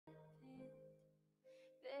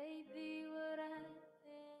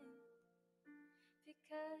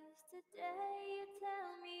'Cause today you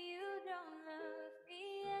tell me you don't love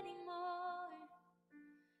me anymore.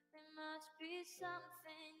 There must be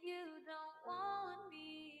something you don't want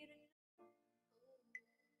me to know.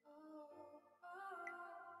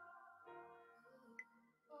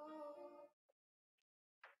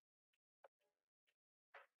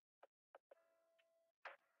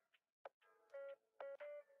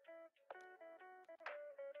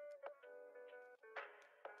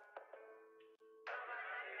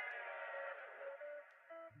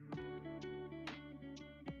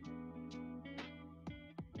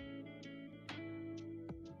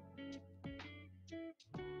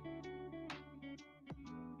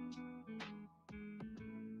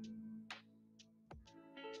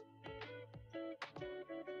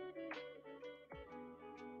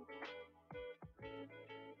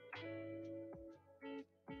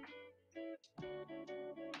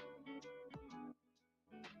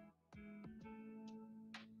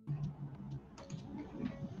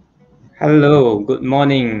 Hello, good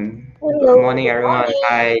morning. Good Hello, morning, good everyone.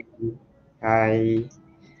 morning. Hi.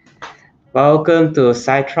 Welcome to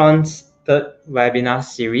Citron's third webinar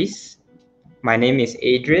series. My name is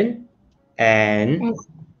Adrian, and And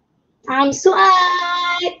I'm Suad.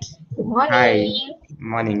 Good hi, morning.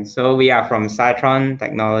 morning. So we are from Citron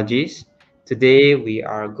Technologies. Today we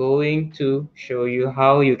are going to show you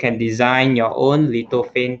how you can design your own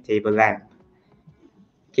Lithophane table lamp.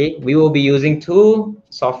 Okay, we will be using two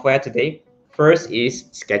software today. First is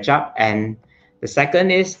SketchUp, and the second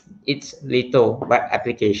is ItsLitho web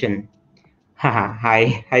application. Haha,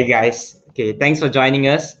 hi guys. Okay, thanks for joining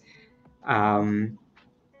us. Um,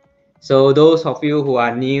 so those of you who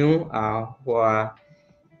are new, who are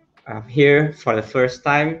here for the first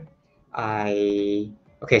time,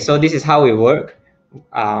 okay. So this is how we work.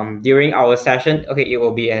 During our session, okay, it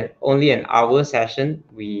will be only an hour session.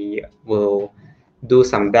 We will do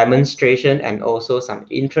some demonstration and also some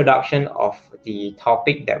introduction of the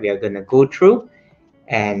topic that we are going to go through.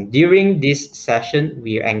 And during this session,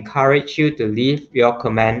 we encourage you to leave your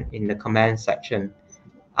comment in the comment section.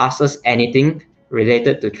 Ask us anything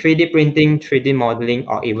related to 3D printing, 3D modeling,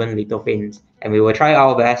 or even lithophanes, and we will try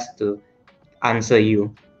our best to answer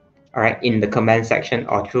you, all right, in the comment section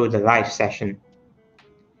or through the live session.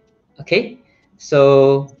 Okay,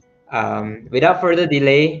 so without further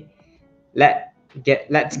delay, let's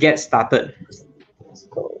get started. Let's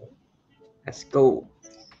go. Let's go.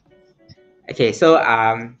 Okay, so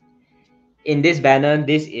in this banner,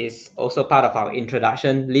 this is also part of our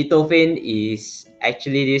introduction. Lithophane is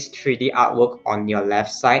actually this 3D artwork on your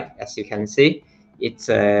left side, as you can see. It's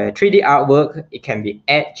a 3D artwork. It can be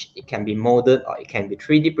etched, it can be molded, or it can be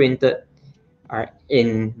 3D printed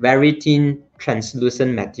in very thin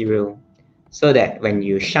translucent material, so that when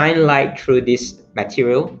you shine light through this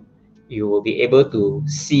material, you will be able to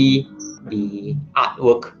see the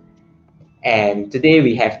artwork. And today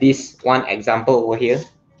we have this one example over here.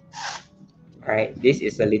 All right, this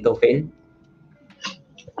is a lithophane.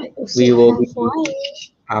 I also We will have be,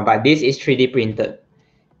 one. but this is 3D printed.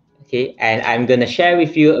 Okay, and I'm gonna share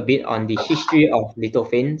with you a bit on the history of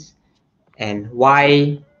lithophanes and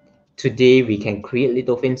why today we can create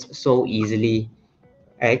lithophanes so easily,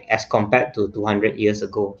 right, as compared to 200 years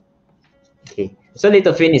ago. Okay, so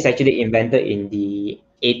lithophane is actually invented in the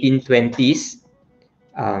 1820s.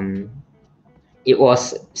 It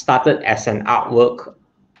was started as an artwork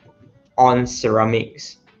on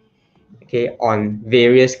ceramics, okay, on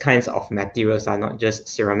various kinds of materials, are not just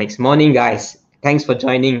ceramics. Morning, guys. Thanks for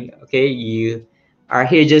joining. Okay, you are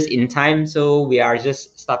here just in time, so we are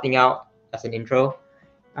just starting out as an intro.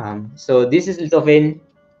 So this is Lithophane.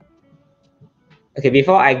 Okay,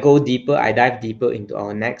 before I go deeper, I dive deeper into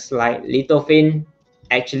our next slide. Lithophane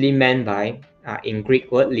actually meant by, in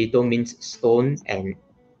Greek word, litho means stone and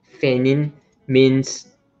phanein means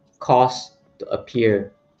cause to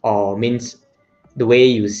appear, or means the way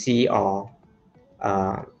you see or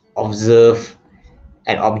observe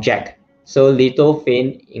an object. So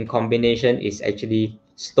lithophane in combination is actually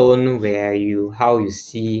stone where how you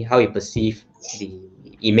see, how you perceive the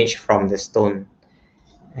image from the stone.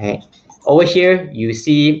 Right. Over here, you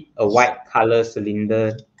see a white color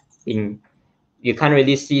cylinder thing. You can't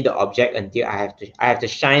really see the object until I have to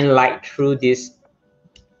shine light through this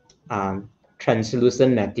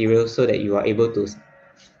translucent material so that you are able to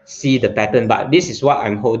see the pattern. But this is what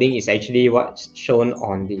I'm holding, is actually what's shown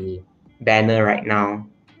on the banner right now.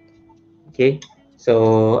 Okay,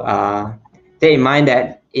 so bear in mind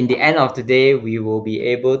that in the end of the day, we will be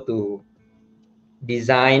able to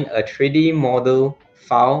design a 3D model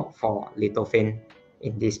file for lithophane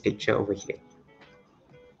in this picture over here.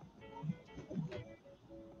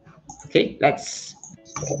 Okay, let's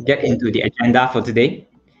get into the agenda for today.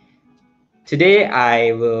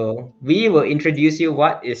 Today, we will introduce you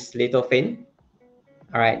what is lithophane.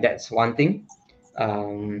 All right, that's one thing.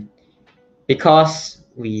 Um, because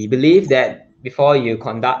we believe that before you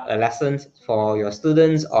conduct a lesson for your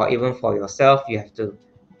students or even for yourself, you have to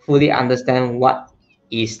fully understand what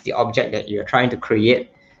is the object that you're trying to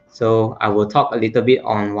create. So I will talk a little bit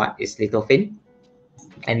on what is lithophane.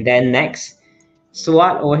 And then next,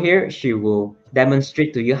 Suad over here, she will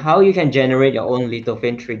demonstrate to you how you can generate your own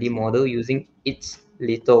lithophane 3D model using its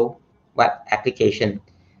Litho web application.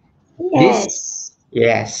 This, Yes.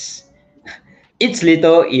 yes,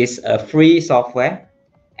 ItsLitho is a free software,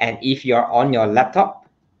 and if you're on your laptop,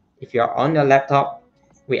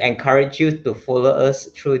 we encourage you to follow us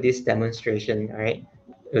through this demonstration. All right,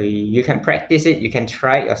 you can practice it, you can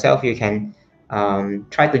try it yourself, you can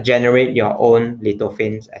try to generate your own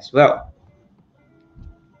lithophanes as well.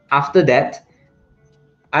 After that,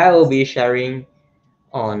 I will be sharing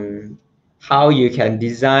on how you can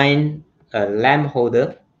design a lamp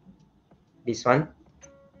holder. This one,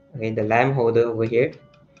 okay, the lamp holder over here.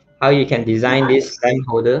 How you can design this Nice. lamp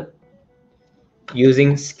holder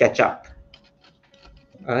using SketchUp,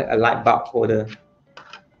 a light bulb holder.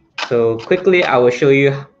 So quickly, I will show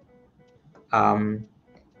you um,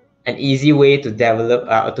 an easy way to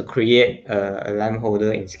develop to create a lamp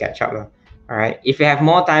holder in SketchUp. All right. If you have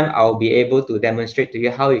more time, I'll be able to demonstrate to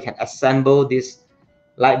you how you can assemble this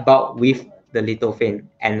light bulb with the lithophane.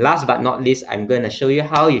 And last but not least, I'm going to show you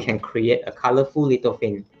how you can create a colorful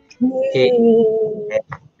lithophane. Okay,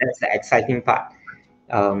 that's the exciting part.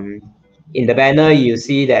 Um, in the banner, you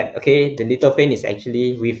see that, okay, the lithophane is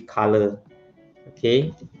actually with color.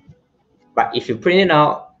 Okay, but if you print it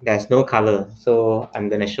out, there's no color. So I'm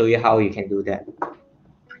going to show you how you can do that.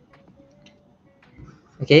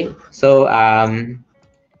 Okay, so hi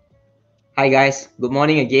guys, good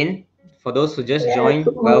morning again. For those who just Yes, joined,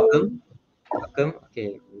 good welcome. morning. Welcome.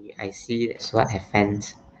 Okay, I see that Swat have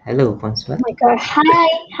fans. Hello, Oh Ponswat. my God. Hi.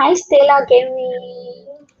 Hi, Stella Gaming.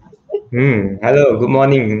 Hello, good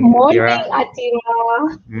morning, Morning, Atira.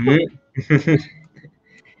 Atira. Hmm.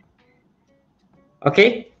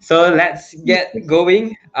 Okay, so let's get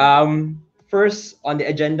going. First on the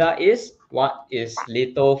agenda is what is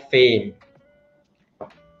lithophane?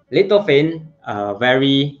 Lithophane,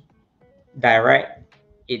 very direct.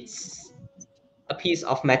 It's a piece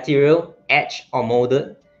of material etched or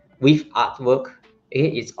molded with artwork.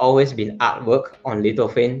 It's always been artwork on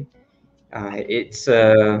lithophane. It's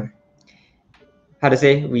how to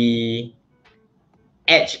say, we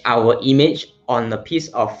etch our image on a piece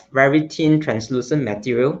of very thin translucent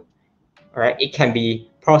material. All right, it can be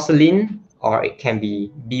porcelain or it can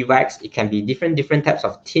be beeswax. It can be different types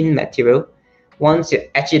of thin material. Once you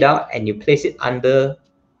etch it out and you place it under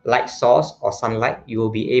light source or sunlight, you will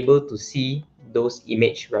be able to see those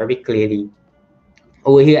image very clearly.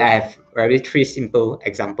 Over here, I have very three simple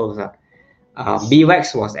examples.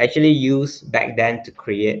 Beeswax was actually used back then to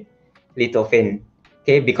create lithophane.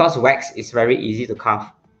 Okay, because wax is very easy to carve.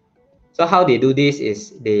 So how they do this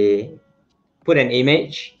is they put an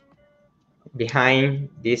image behind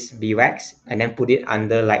this beeswax and then put it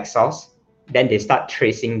under light source. Then they start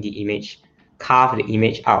tracing the image, carve the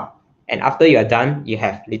image out. And after you are done, you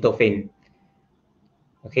have lithophane.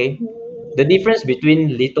 Okay. The difference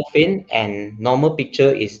between lithophane and normal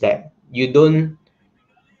picture is that you don't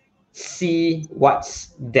see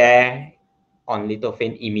what's there on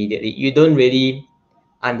lithophane immediately. You don't really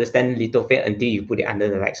understand lithophane until you put it under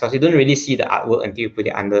the light source. You don't really see the artwork until you put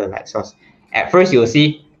it under the light source. At first, you'll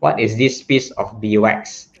see what is this piece of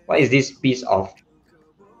beeswax? What is this piece of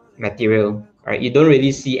material? Right? You don't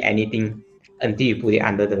really see anything until you put it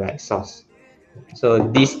under the light source. So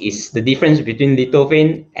this is the difference between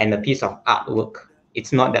lithophane and a piece of artwork.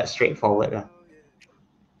 It's not that straightforward.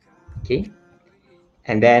 Okay.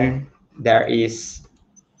 And then there is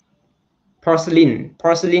porcelain.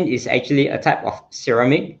 Porcelain is actually a type of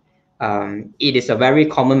ceramic. It is a very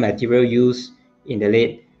common material used in the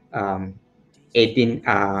late 18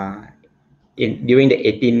 during the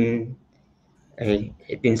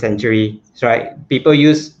 18th century. So, right, people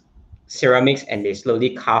use ceramics and they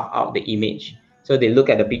slowly carve out the image. So they look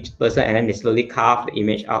at the person and then they slowly carve the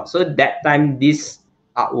image out. So that time, this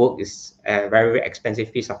artwork is a very, very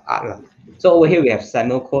expensive piece of art. So over here we have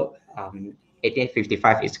Samuel Colt,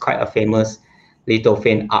 1855. It's quite a famous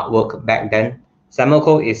lithophane artwork back then. Samuel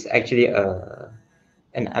Colt is actually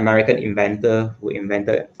an American inventor who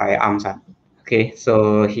invented firearms. Okay,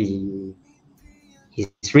 so he's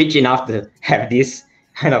rich enough to have this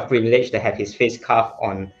kind of privilege to have his face carved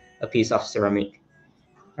on a piece of ceramic.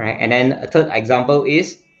 Right? And then a third example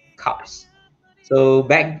is cups. So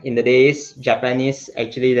back in the days, Japanese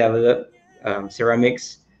actually developed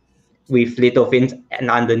ceramics with little fins and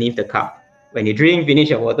underneath the cup. When you drink, finish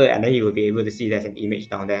your water, and then you will be able to see there's an image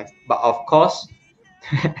down there. But of course,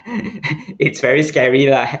 it's very scary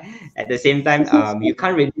lah. At the same time, you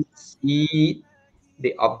can't really see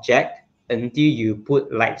the object until you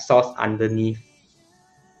put light source underneath.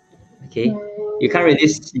 Okay, you can't really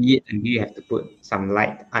see it until you have to put some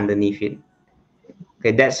light underneath it.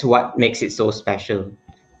 Okay, that's what makes it so special.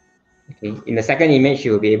 Okay, in the second image,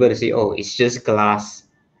 you will be able to see, oh, it's just glass.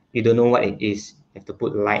 You don't know what it is. You have to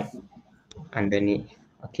put light underneath.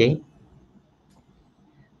 Okay.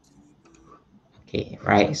 Okay,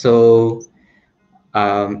 right. So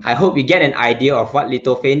I hope you get an idea of what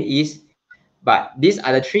lithophane is. But these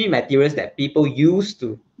are the three materials that people used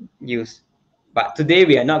to use. But today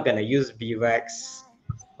we are not going to use beeswax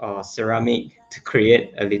or ceramic to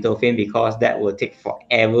create a lithophane because that will take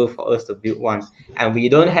forever for us to build one. And we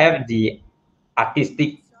don't have the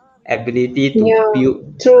artistic ability to Yeah,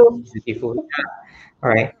 build true. beautiful. All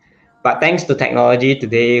right. But thanks to technology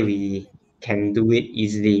today, we can do it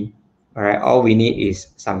easily. All right. All we need is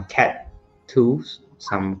some CAD tools,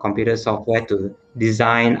 some computer software to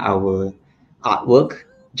design our artwork,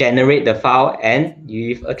 generate the file, and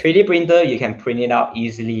with a 3D printer, you can print it out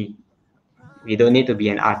easily. We don't need to be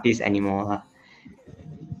an artist anymore.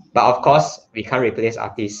 But of course, we can't replace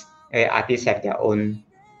artists. Artists have their own,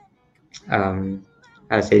 I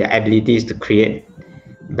would say, their abilities to create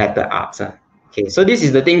better arts. Okay, so this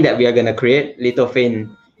is the thing that we are gonna create,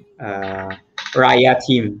 Lithophane Raya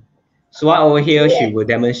team. So over here, she Yeah. will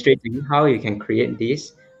demonstrate to you how you can create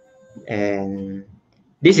this. And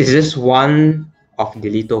this is just one of the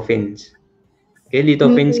lithophanes. Okay,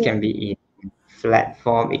 lithophanes can Mm, be in flat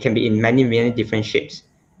form. It can be in many, many different shapes.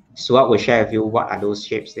 Suad will share with you what are those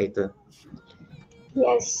shapes later.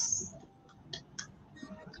 yes.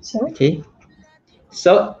 So, Okay,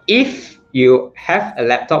 so if you have a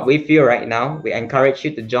laptop with you right now, we encourage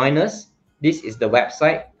you to join us. This is the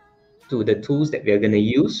website to the tools that we are going to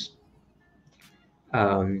use.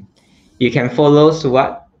 Um, you can follow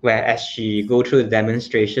Suat where as she go through the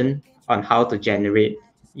demonstration on how to generate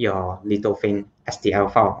your Lithophane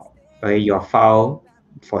STL file, or your file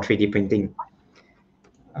for 3D printing.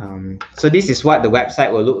 So this is what the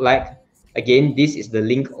website will look like. Again, this is the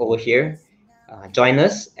link over here. Join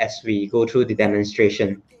us as we go through the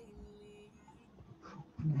demonstration.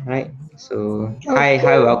 All right. So hi,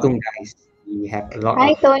 okay. welcome guys. We have a lot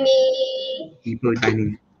Hi, of Tony. people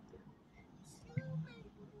joining.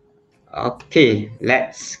 Okay,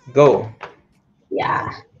 let's go.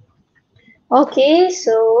 Yeah. Okay,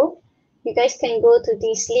 so you guys can go to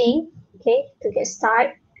this link, okay, to get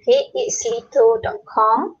started. Okay, it's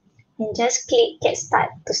litho.com and just click get start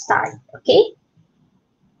to start. Okay.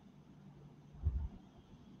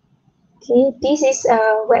 Okay, this is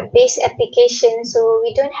a web-based application, so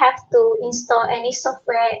we don't have to install any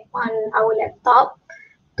software on our laptop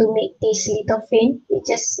to make this lithophane. You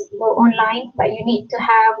just go online, but you need to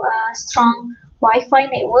have a strong Wi-Fi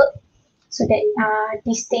network so that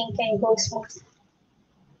this thing can go smooth.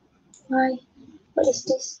 Why? What is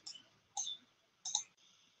this?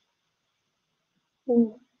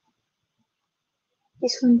 Hmm,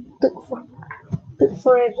 this one took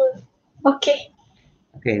forever. Okay,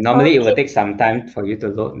 Okay, normally it will okay, take some time for you to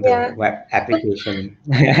load the yeah, web application.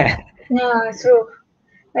 yeah, true.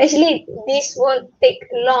 Actually, this won't take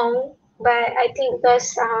long, but I think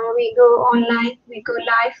because we go online, we go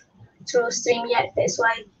live through StreamYard, that's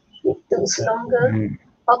why it takes longer. Mm,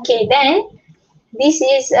 Okay, then this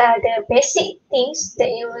is the basic things that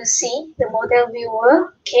you will see, the model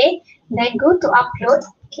viewer. Okay, then go to upload.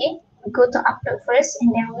 Okay, go to upload first,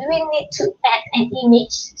 and then we will need to add an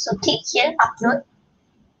image. So click here, upload.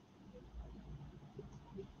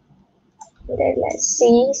 Then let's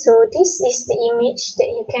see. So this is the image that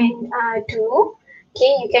you can do.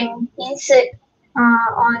 Okay, you can insert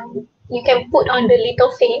on. You can put on the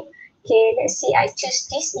little frame. Okay, let's see. I choose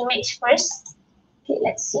this image first. Okay,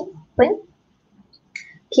 let's see. Open.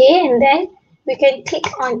 Okay, and then we can click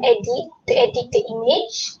on edit to edit the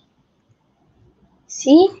image.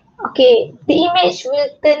 See? Okay, the image will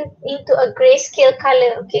turn into a grayscale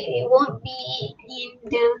color. Okay, it won't be in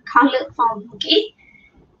the color form. Okay,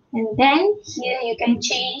 and then here you can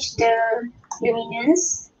change the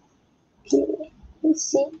luminance. Okay, let's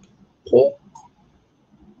see. Okay,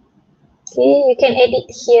 okay, you can edit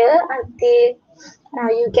here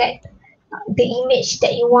until you get the image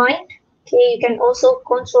that you want. Okay, you can also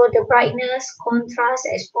control the brightness, contrast,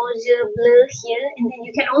 exposure, blur here, and then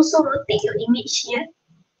you can also rotate your image here.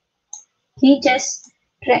 Okay, just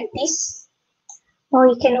drag this. or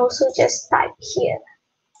you can also just type here,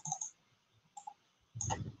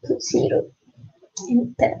 put 0,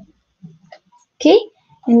 enter. Okay,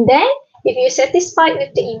 and then if you're satisfied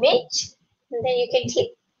with the image, and then you can click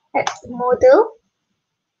add model,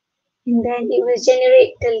 and then it will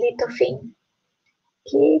generate the lithophane.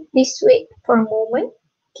 Okay, please wait for a moment.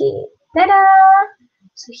 Okay, ta-da!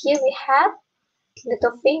 So here we have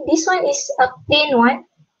lithophane. This one is a plain one.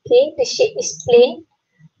 Okay, the shape is plain.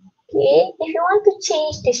 Okay, if you want to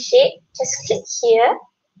change the shape, just click here,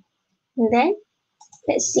 and then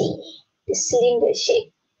let's see the cylinder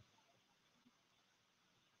shape.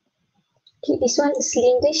 Okay, this one is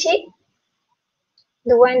cylinder shape.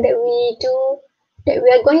 The one that we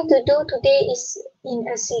are going to do today is in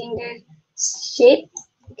a cylinder shape.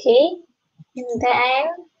 Okay, and then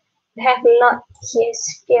we have a lot here,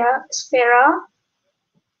 sphere.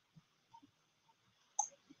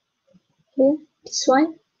 Okay, this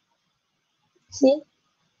one, see,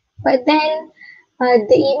 but then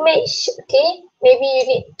the image, okay, maybe you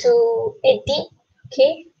need to edit,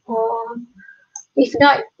 okay, or if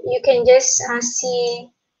not, you can just see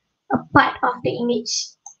a part of the image,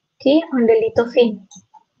 okay, on the lithophane.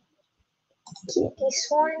 Okay, this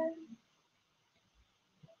one,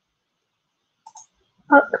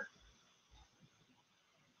 arc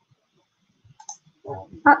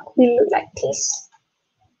will look like this.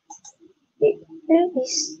 Where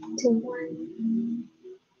is the one,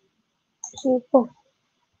 three, four?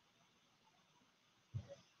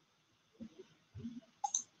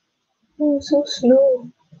 Oh, so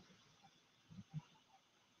slow.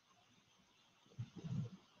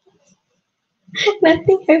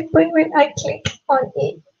 Nothing happened when I click on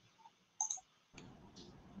it.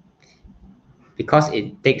 Because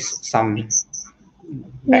it takes some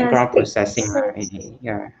background processing, right?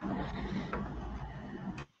 Yeah.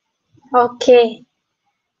 Okay.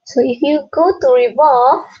 So if you go to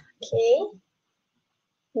revolve, okay,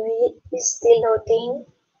 wait, it's still loading.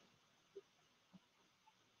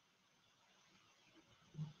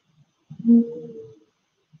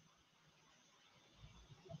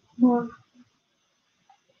 More.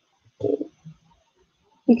 Okay.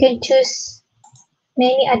 You can choose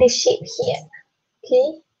many other shape here.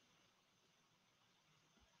 Okay.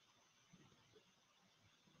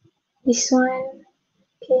 This one,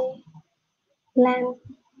 okay, lamp,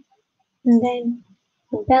 and then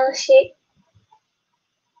bell shape.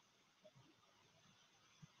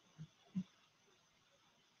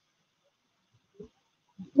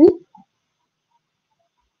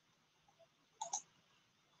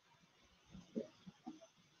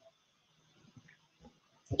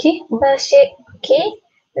 Okay, bell shape, okay.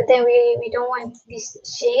 But then we don't want this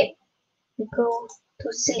shape. We go to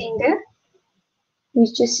cylinder.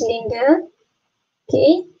 We choose cylinder.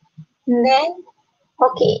 Okay. And then,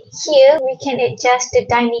 okay, here we can adjust the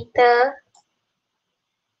diameter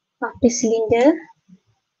of the cylinder.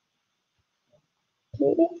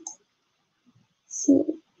 Okay. See.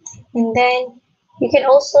 And then you can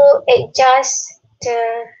also adjust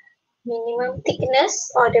the minimum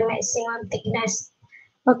thickness or the maximum thickness.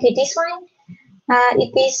 Okay, this one,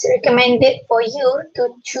 it is recommended for you to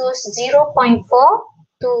choose 0.4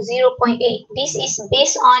 to 0.8. This is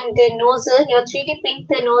based on the nozzle, your 3D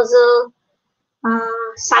printer nozzle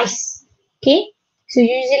size. Okay, so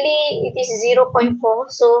usually it is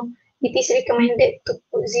 0.4, so it is recommended to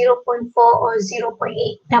put 0.4 or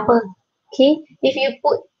 0.8 double. Okay, if you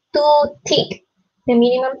put too thick, the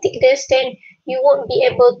minimum thickness, then you won't be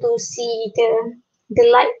able to see the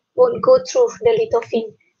light won't go through the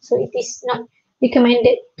lithophane. So it is not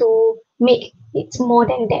recommended to make it more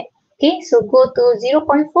than that. Okay, so go to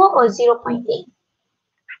 0.4 or 0.8.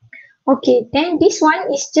 Okay, then this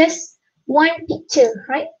one is just one picture,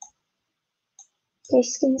 right?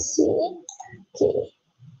 As you can see. Okay,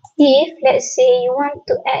 if let's say you want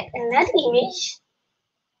to add another image,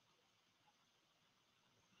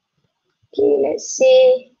 okay, let's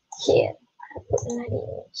say here, I put another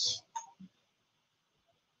image.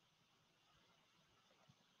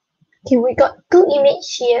 Okay, we got two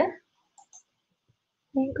images here.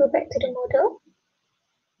 Then go back to the model.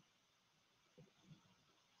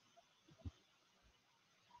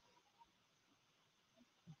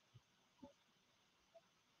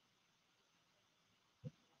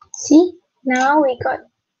 See, now we got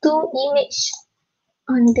two images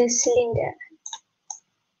on the cylinder.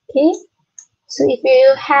 Okay, so if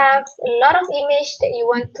you have a lot of image that you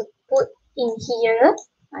want to put in here,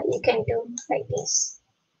 you can do like this.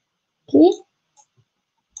 Okay,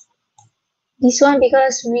 this one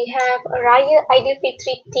because we have a Raya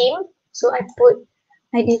Aidilfitri theme, so I put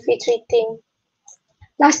Aidilfitri theme.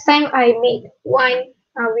 Last time I made one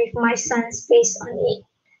with my son's face on it.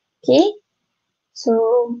 Okay,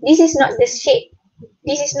 so this is not the shape.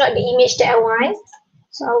 This is not the image that I want.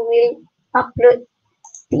 So I will upload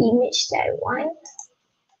the image that I want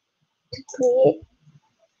to create.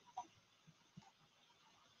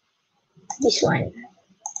 This one.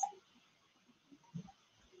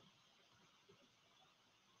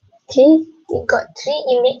 Okay, we got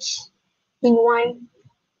 3 images in one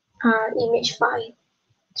image file.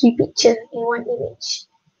 3 pictures in one image.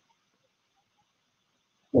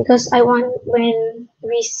 Because I want when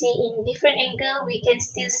we see in different angle, we can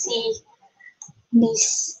still see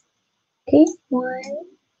this. Okay, 1,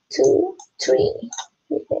 2, 3.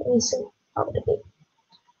 Wait, let me zoom out a bit.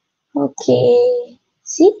 Okay,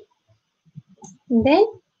 see? And then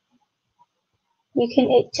you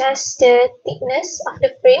can adjust the thickness of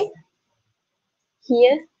the frame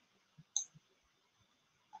here.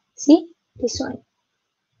 See this one.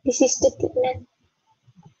 This is the thickness.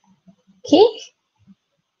 Okay,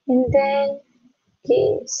 and then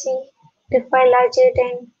okay, see the file larger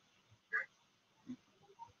than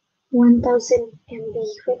 1000 MB.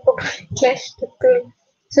 We probably clash the tool.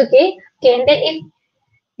 It's okay. Okay, and then if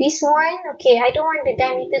this one, okay, I don't want the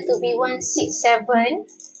diameter to be 167.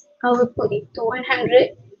 I will put it to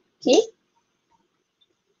 100. Okay,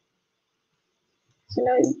 so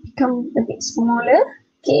now it become a bit smaller.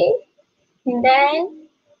 Okay, and then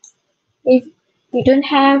if you don't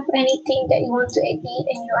have anything that you want to edit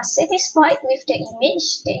and you are satisfied with the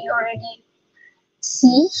image that you already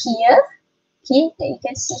see here, okay, that you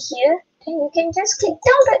can see here, then you can just click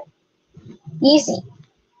download. Easy.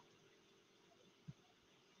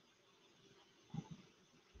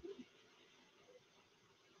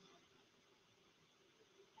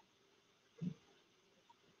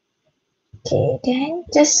 Okay, then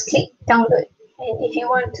just click download. And if you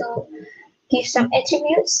want to give some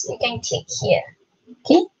attributes, you can click here.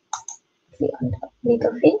 Okay, click on the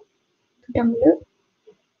little thing to download.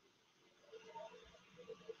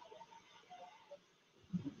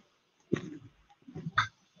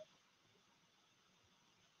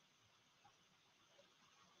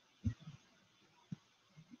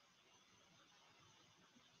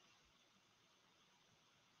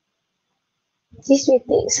 This will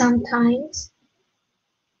take some time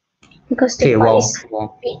because the Okay, file is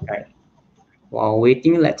big. right. While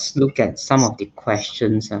waiting, let's look at some of the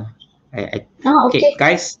questions. Okay, Okay.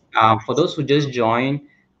 guys, for those who just joined,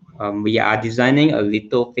 we are designing a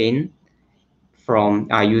Lithophane from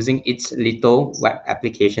using ItsLitho web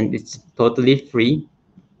application. It's totally free.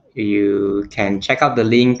 You can check out the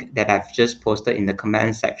link that I've just posted in the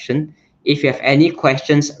comment section. If you have any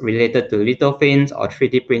questions related to lithophanes or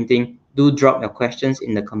 3D printing, do drop your questions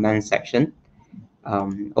in the comment section.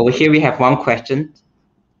 Over here, we have one question.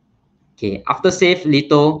 Okay, after save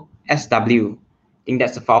litho SW, I think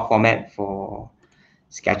that's the file format for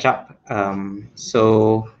SketchUp.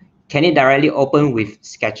 So can it directly open with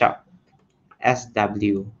SketchUp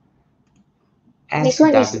SW? This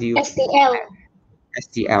one is SW STL.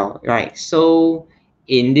 STL, right? So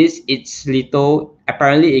in this, it's litho.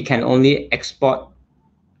 Apparently, it can only export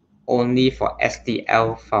only for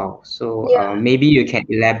STL file. So Yeah. maybe you can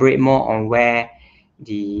elaborate more on where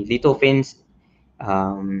the Lithophanes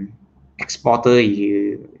exporter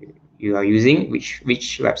you are using, which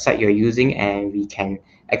website you're using, and we can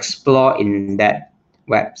explore in that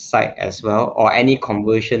website as well, or any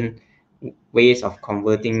conversion ways of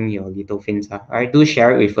converting your Lithophanes. All right, do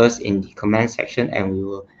share it with us in the comment section, and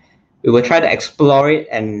we will try to explore it,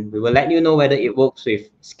 and we will let you know whether it works with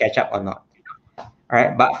SketchUp or not. All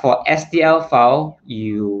right, but for STL file,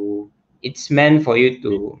 it's meant for you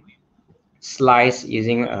to slice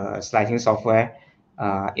using slicing software.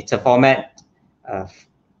 It's a format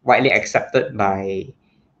widely accepted by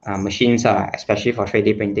machines, especially for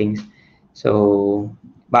 3D printing. So,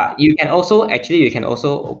 but you can also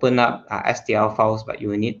open up STL files, but you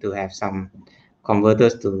will need to have some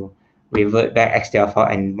converters to revert back STL file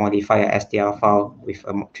and modify a STL file with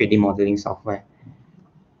a 3D modeling software.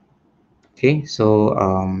 Okay, so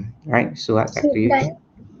right, so back So to you. done.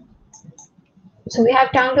 So we have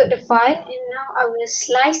downloaded the file and now I will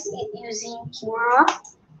slice it using camera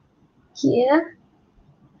here.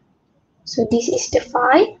 So this is the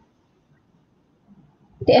file,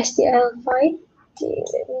 the STL file. Okay,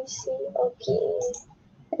 let me see. Okay,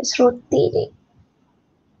 let's rotate it.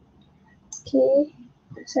 Okay,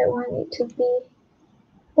 so I want it to be.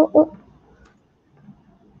 Oh.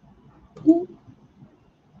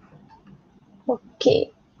 Okay.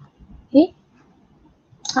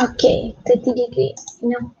 Okay, 30 degree.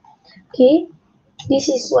 Now, okay, this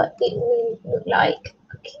is what it will look like.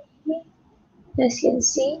 Okay, as you can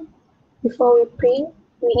see before we print.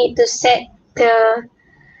 we need to set the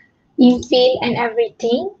infill and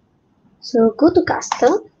everything. So go to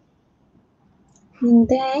custom, and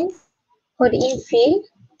then for the infill,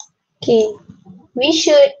 okay, we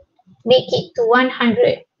should make it to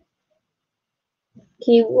 100.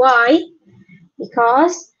 Okay, why?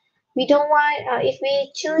 Because we don't want, if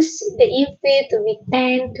we choose the infill to be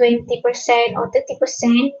 10, 20% or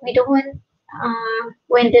 30%, we don't want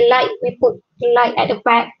when the light, we put the light at the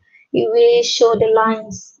back, it will show the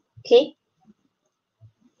lines. Okay,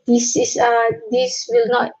 this will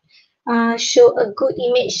not show a good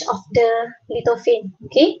image of the lithophane.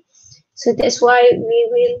 Okay, so that's why we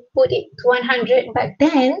will put it to 100. But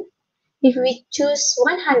then if we choose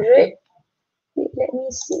 100, let me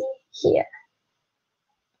see here.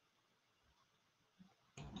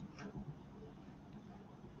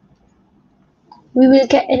 We will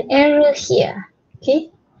get an error here.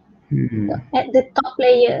 Okay, at the top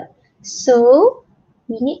layer. So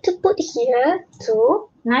we need to put here to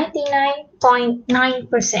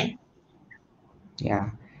 99.9%. Yeah,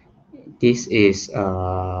 this is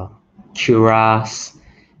Cura's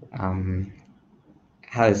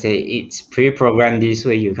how to say, it's pre-programmed this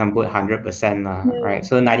way. You can put 100%, right?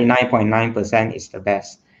 So 99.9% is the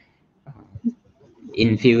best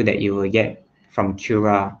infill that you will get from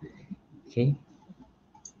Cura. Okay.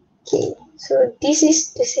 Okay, so this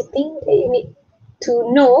is the setting that you need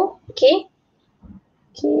to know. Okay.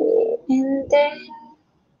 Okay, and then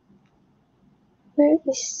where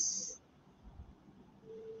is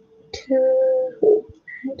the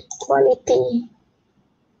quality?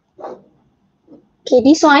 Okay,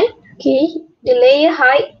 this one. Okay, the layer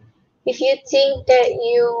height. If you think that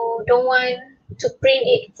you don't want to print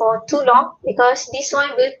it for too long, because this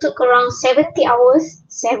one will took around 70 hours.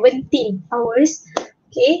 70 hours.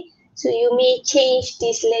 Okay, so you may change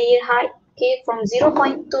this layer height. Okay, from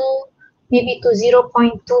 0.2 maybe to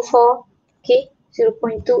 0.24. Okay,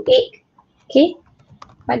 0.28. Okay,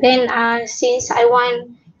 but then since I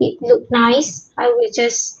want it look nice, I will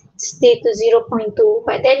just stay to 0.2.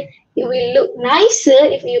 But then it will look nicer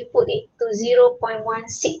if you put it to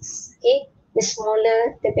 0.16. Okay, the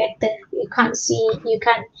smaller the better. You can't see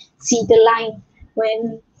the line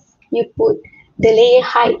when you put the layer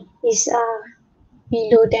height is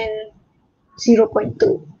below than 0.2.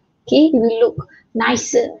 Okay, it will look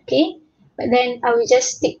nicer. Okay, but then I will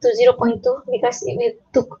just stick to 0.2 because it will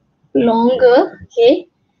took longer. Okay,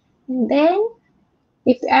 and then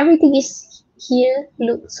if everything is here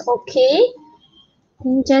looks okay,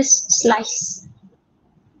 then just slice.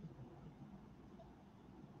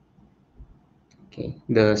 Okay,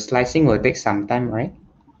 the slicing will take some time, right?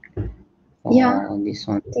 For Yeah, this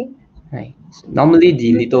one, I think. right? So normally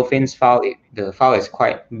the lithophanes file, the file is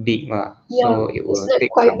quite big, Yeah, so it it's will not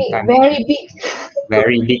take quite some big, time. very big.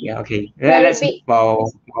 Very big. Okay. Very Let's big.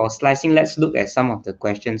 while slicing, let's look at some of the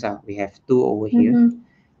questions. We have two over here.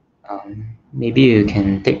 Maybe you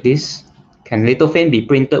can take this. Can lithophane be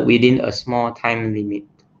printed within a small time limit?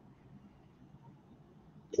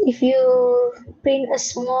 If you print a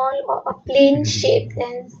small or a plain shape,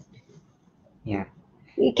 then Yeah.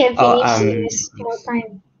 you can finish in a small Yes.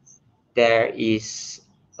 time. There is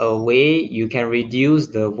a way you can reduce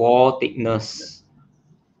the wall thickness,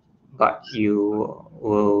 but you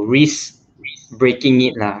will risk breaking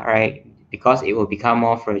it, right? Because it will become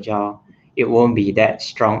more fragile. It won't be that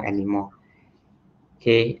strong anymore.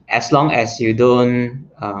 Okay, as long as you don't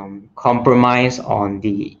compromise on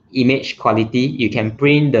the image quality, you can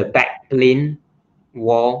print the back plane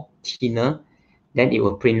wall thinner, then it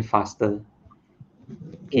will print faster.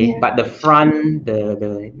 Okay, Yeah. but the front,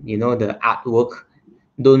 the artwork,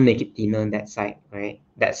 don't make it thinner that side, right?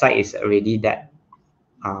 That side is already that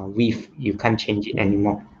width. You can't change it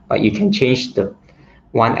anymore, but you can change the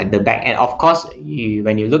one at the back. And of course,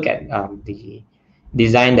 when you look at the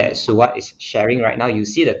design that Suad is sharing right now, you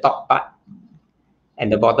see the top part and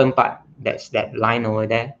the bottom part, that's that line over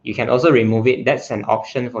there. You can also remove it. That's an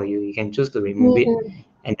option for you. You can choose to remove it,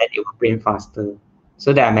 and then it will print faster.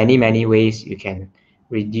 So there are many ways you can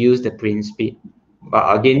reduce the print speed, but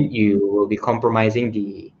again, you will be compromising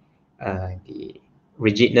the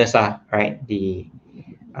rigidness, right? The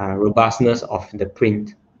robustness of the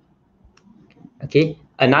print. Okay,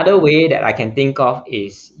 another way that I can think of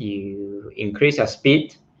is you increase your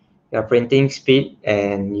speed, your printing speed,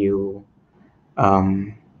 and you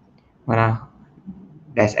well,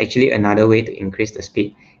 there's actually another way to increase the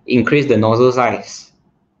speed. Increase the nozzle size.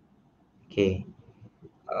 Okay.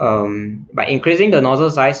 By increasing the nozzle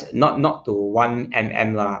size, not to 1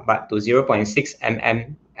 mm but to 0.6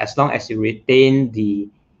 mm, as long as you retain the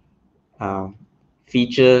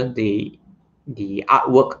feature, the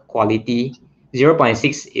artwork quality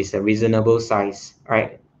 0.6 is a reasonable size,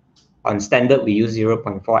 right? On standard, we use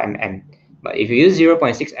 0.4 mm. But if you use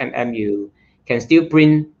 0.6 mm, you can still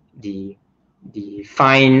print the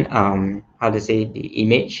fine, how to say, the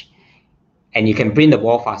image, and you can print the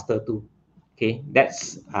wall faster too. Okay,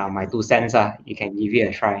 that's my 2 cents. You can give it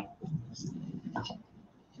a try.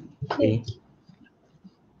 Okay.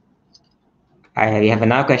 I have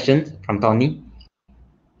another question from Tony.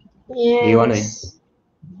 Do you want to? Yes.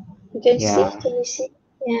 You can see. Yeah. Can you see?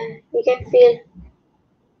 Yeah. You can feel.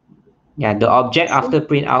 Yeah, the object See? after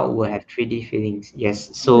print out will have 3D feelings. Yes.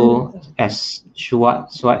 Mm. So as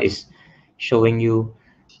Suad is showing you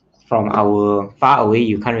from our far away,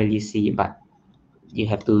 you can't really see it, but you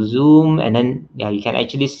have to zoom, and then yeah, you can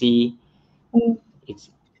actually see Mm. it's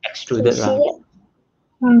Can you extruded see lah. it?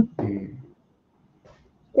 Mm.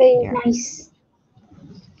 Very Yeah. nice.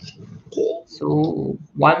 Okay. So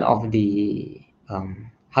one of the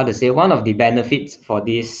how to say, one of the benefits for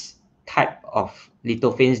this type of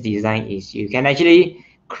lithophanes design is you can actually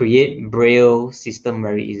create braille system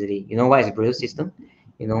very easily. You know what is braille system?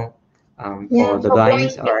 You know, Yeah, for the for blind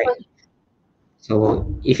blinds, all right. people. So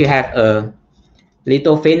if you have a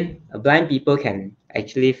lithophane, blind people can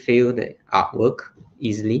actually feel the artwork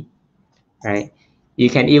easily, right? You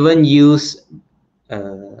can even use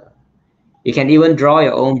you can even draw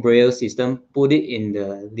your own braille system, put it in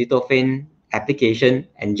the Lithophane application,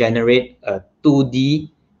 and generate a 2D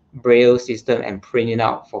braille system and print it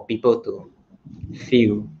out for people to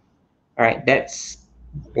feel. All right, that's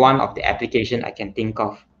one of the application I can think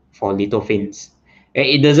of for Lithophanes.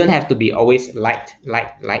 It doesn't have to be always light,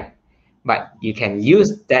 but you can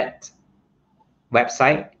use that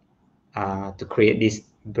website to create this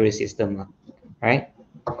braille system, right?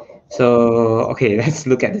 So, okay, let's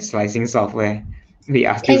look at the slicing software. We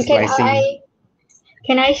are still Can slicing.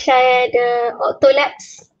 I share the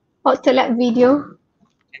Autolab video?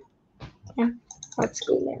 Yeah. Let's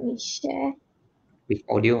Okay, go let me share. with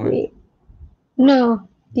audio. Wait. No,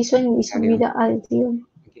 this one is Audio. without audio.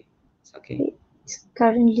 Okay, it's okay. It's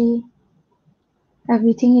currently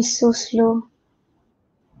everything is so slow.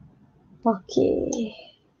 Okay.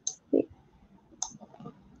 Wait.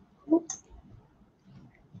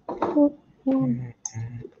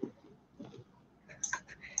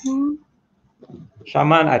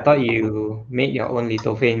 Shaman, I thought you made your own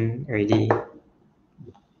lithophane already.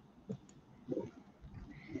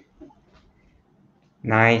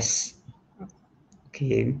 Nice.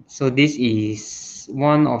 Okay, so this is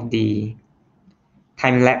one of the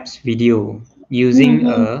time-lapse video using Mm-hmm.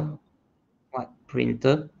 a what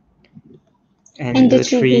printer And and the the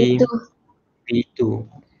 3D 3 too. V2.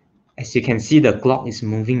 As you can see, the clock is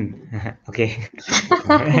moving. Okay.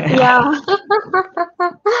 Yeah.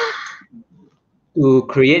 To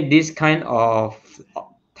create this kind of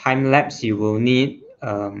time lapse, you will need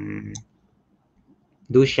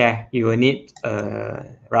do share. You will need a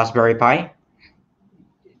Raspberry Pi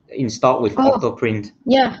installed with Oh, AutoPrint,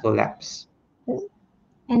 yeah. AutoLapse,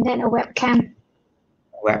 And then a webcam.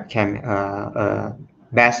 webcam,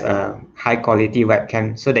 best high quality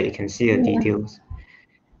webcam so that you can see the Yeah. details,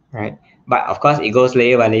 right? But of course, it goes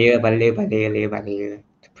layer by layer by layer by layer, layer by layer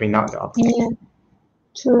to print out the object. Yeah.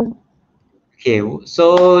 True. Okay,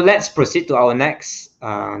 so let's proceed to our next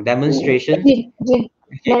demonstration.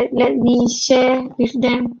 Let me share with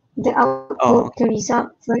them the output, Oh, the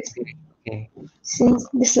result first. okay. Since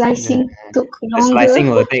the slicing took The longer.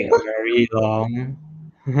 slicing will take a very long.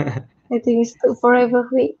 I think it took forever.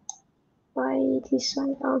 Wait. Why this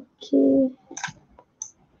one? Okay.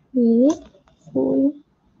 Wait. Full.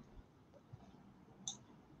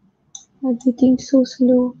 Everything so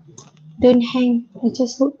slow. Don't hang. I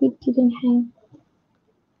just hope it didn't hang.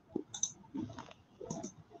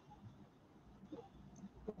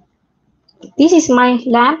 This is my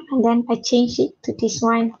lamp, and then I changed it to this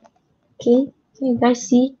one. Okay. Can you guys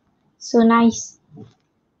see? So nice.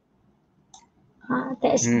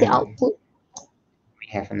 That's the output. We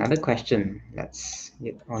have another question. Let's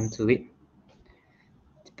get on to it.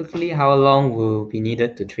 Typically, how long will be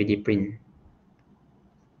needed to 3D print?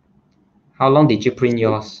 How long did you print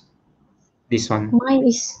yours? This one. Mine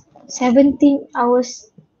is 17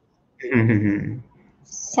 hours. Right.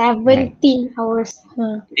 17 hours.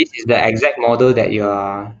 This is the exact model that you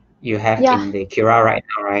have Yeah. in the Kira right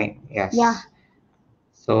now, right? Yes. Yeah.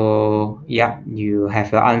 So yeah, you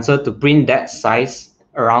have your answer to print that size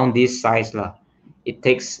around this size lah. It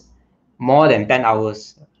takes more than 10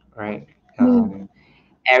 hours, right?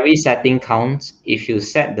 Every setting counts. If you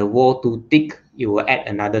set the wall too thick, you will add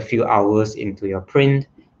another few hours into your print.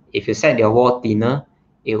 If you set your wall thinner,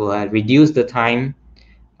 it will reduce the time.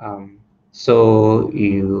 So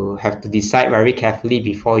you have to decide very carefully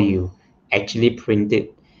before you actually print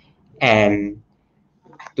it. And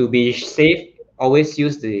to be safe, always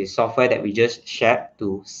use the software that we just shared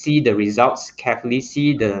to see the results carefully,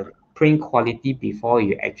 see the print quality before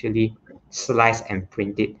you actually slice and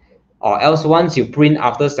print it. Or else once you print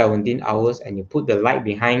after 17 hours and you put the light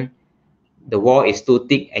behind, the wall is too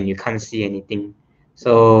thick and you can't see anything.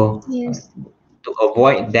 So Yes. to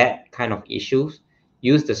avoid that kind of issues,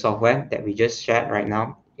 use the software that we just shared right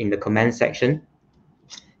now in the comment section.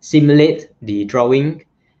 Simulate the drawing,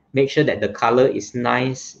 make sure that the color is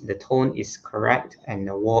nice, the tone is correct, and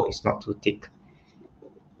the wall is not too thick.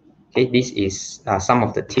 Okay, this is some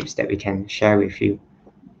of the tips that we can share with you.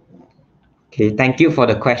 Okay, thank you for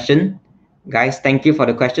the question. Guys, thank you for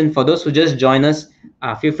the question. For those who just joined us,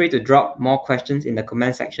 feel free to drop more questions in the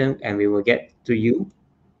comment section and we will get to you.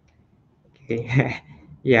 Okay,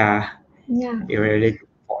 yeah, Yeah. it really took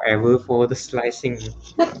forever for the slicing.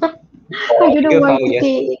 I don't know Bigger why file, it yes.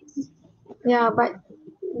 takes. Yeah, but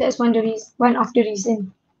that's one the reason. One of the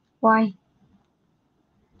reason why.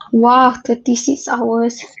 Wow, 36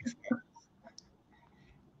 hours.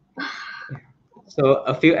 So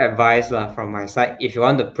a few advice from my side. If you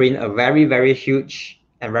want to print a very, very huge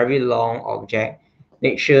and very long object,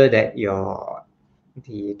 make sure that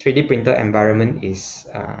the 3D printer environment is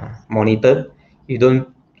monitored. You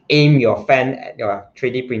don't aim your fan at your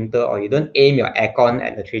 3D printer or you don't aim your aircon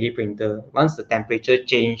at the 3D printer. Once the temperature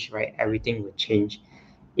change, right, everything will change.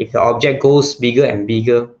 If the object goes bigger and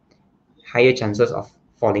bigger, higher chances of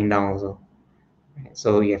falling down also. Right?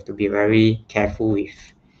 So you have to be very careful with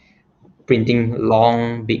printing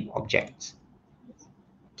long, big objects.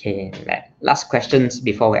 Okay, last questions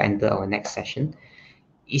before we enter our next session.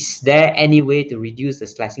 Is there any way to reduce the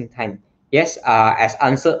slicing time? Yes, as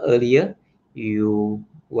answered earlier, you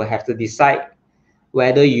will have to decide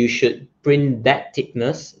whether you should print that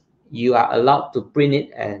thickness. You are allowed to print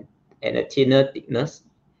it at a thinner thickness.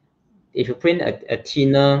 If you print a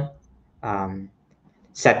thinner um,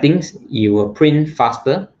 settings, you will print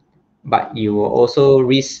faster, but you will also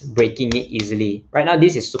risk breaking it easily. Right now,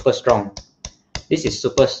 this is super strong. This is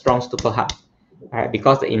super strong, super hard, right?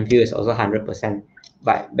 Because the infill is also 100%.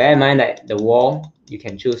 But bear in mind that the wall, you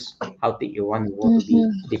can choose how thick you want the wall to be,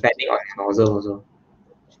 Mm-hmm. depending on the nozzle also.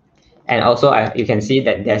 And also, you can see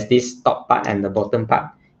that there's this top part and the bottom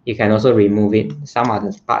part. You can also remove it. Some are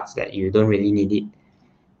the parts that you don't really need it.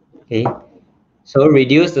 Okay, so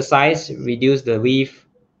reduce the size, reduce the width,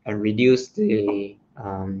 and reduce the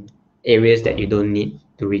areas that you don't need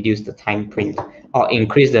to reduce the time print, or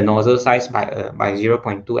increase the nozzle size by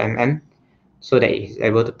 0.2 mm so that it's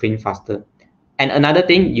able to print faster. And another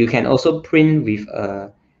thing, you can also print with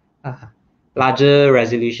a larger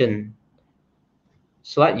resolution.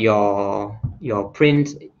 So what your print,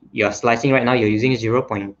 you're slicing right now, you're using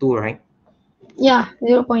 0.2, right? Yeah,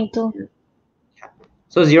 0.2.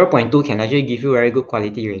 So 0.2 can actually give you very good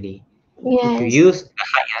quality already. If you Yes. use the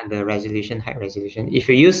height and the resolution, height resolution, if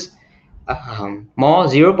you use more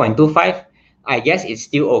 0.25, I guess it's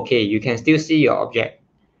still okay. You can still see your object,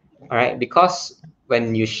 all right? Because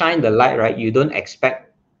when you shine the light, right, you don't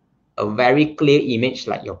expect a very clear image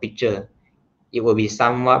like your picture. It will be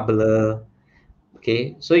somewhat blur,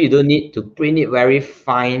 okay? So you don't need to print it very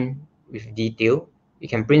fine with detail. You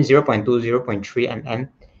can print 0.2, 0.3 mm.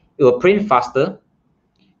 It will print faster,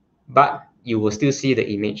 but you will still see the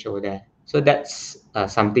image over there. So that's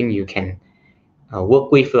something you can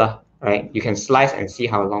work with, right? You can slice and see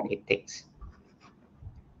how long it takes.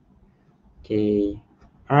 Okay,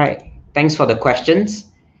 all right. Thanks for the questions.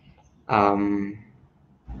 Um,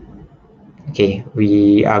 okay,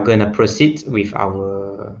 we are gonna proceed with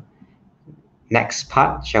our next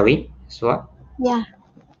part, shall we? So, Yeah,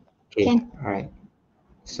 okay, can. all right.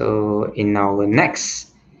 So in our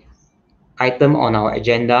next item on our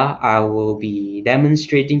agenda, I will be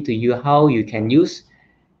demonstrating to you how you can use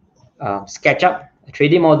SketchUp, a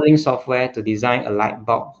 3D modeling software to design a light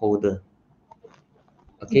bulb holder.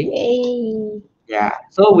 Okay, Yay. yeah.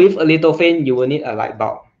 So with a lithophane, you will need a light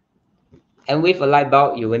bulb. And with a light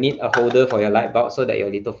bulb, you will need a holder for your light bulb so that your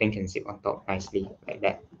lithophane can sit on top nicely, like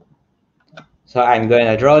that. So I'm going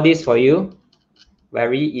to draw this for you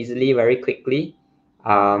very easily, very quickly.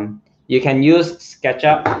 You can use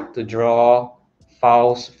SketchUp to draw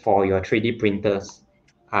files for your 3D printers.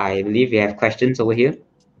 I believe you have questions over here.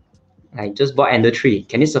 I just bought Ender 3.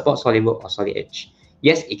 Can it support SolidWorks or Solid Edge?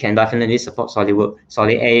 Yes, it can definitely support SolidWorks.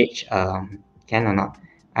 Solid Edge, can or not?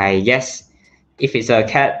 I guess if it's a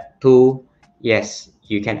CAD tool, yes.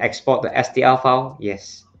 You can export the STL file,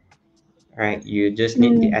 yes. All right, you just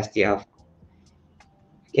need the Mm. STL.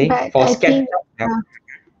 Okay, But for I SketchUp, think, yeah. uh,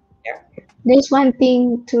 Yeah. there's one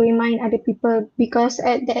thing to remind other people, because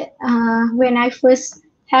at that when I first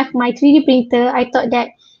have my 3D printer, I thought that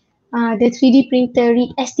the 3D printer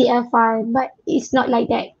read STL file, but it's not like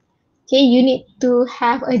that. Okay, you need to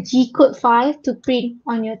have a G code file to print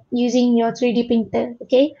on your using your 3D printer.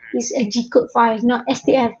 Okay, it's a G code file, not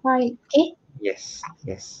STL file. Okay. Yes,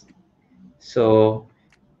 yes. So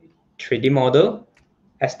 3D model,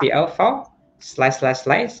 STL file,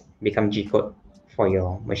 slice, become G code for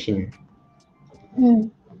your machine.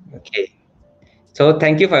 Mm. Okay. So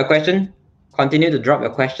thank you for your question. Continue to drop your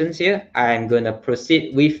questions here. I'm gonna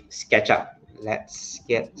proceed with SketchUp. Let's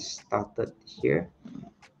get started here.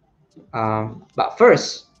 But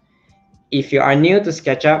first, if you are new to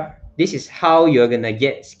SketchUp, this is how you're gonna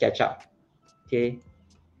get SketchUp. Okay.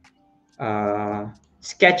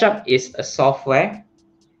 SketchUp is a software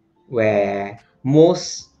where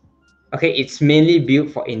it's mainly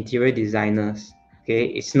built for interior designers. Okay,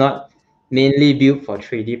 it's not mainly built for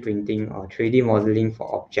 3D printing or 3D modeling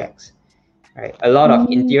for objects. Right, a lot of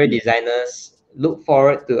interior Mm. designers look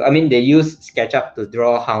forward to. I mean, they use SketchUp to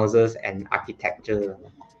draw houses and architecture.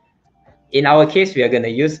 In our case, we are gonna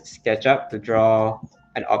use SketchUp to draw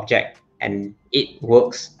an object, and it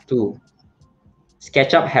works too.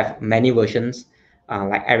 SketchUp have many versions.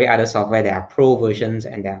 Like every other software, there are pro versions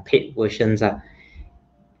and there are paid versions.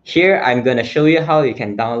 Here, I'm going to show you how you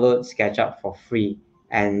can download SketchUp for free.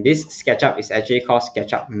 And this SketchUp is actually called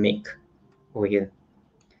SketchUp Make over here.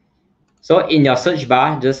 So in your search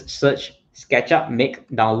bar, just search SketchUp Make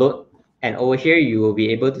download. And over here, you will be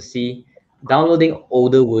able to see downloading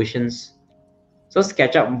older versions. So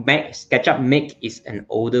SketchUp Make is an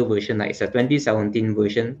older version. Like it's a 2017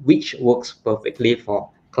 version, which works perfectly for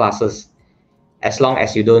classes. As long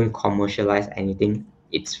as you don't commercialize anything,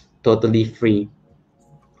 it's totally free.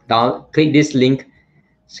 Now, click this link,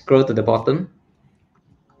 scroll to the bottom,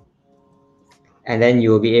 and then you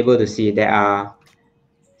will be able to see there are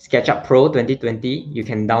SketchUp Pro 2020. You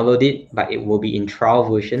can download it, but it will be in trial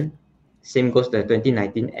version. Same goes to the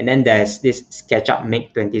 2019. And then there's this SketchUp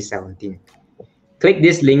Make 2017. Click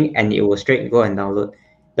this link and it will straight go and download.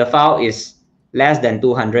 The file is less than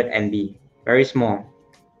 200 MB, very small.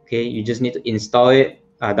 Okay, you just need to install it,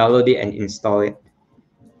 download it and install it.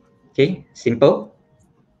 Okay, simple.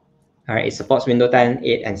 All right, it supports Windows 10,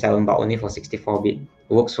 8, and 7, but only for 64-bit.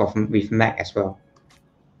 It works with Mac as well.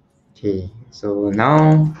 Okay, so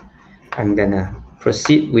now I'm gonna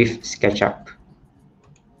proceed with SketchUp.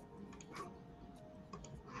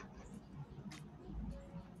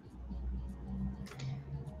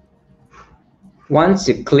 Once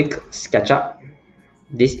you click SketchUp,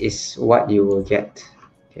 this is what you will get.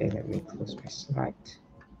 Okay, let me close my slide.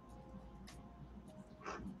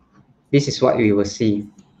 This is what we will see.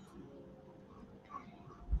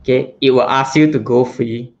 Okay, it will ask you to go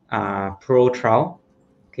free pro trial.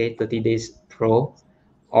 Okay, 30 days pro,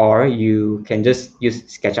 or you can just use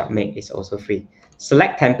SketchUp Make. It's also free.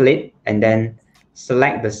 Select template and then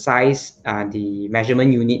select the size, the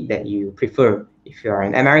measurement unit that you prefer. If you are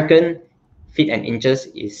an American, feet and inches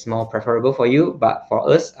is more preferable for you, but for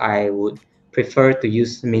us, I would prefer to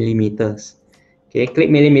use millimeters. Okay, click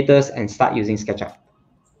millimeters and start using SketchUp.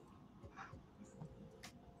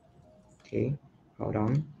 Okay, hold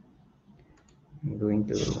on. I'm going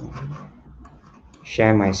to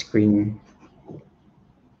share my screen.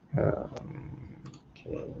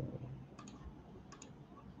 Okay.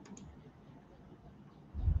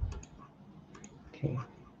 Okay,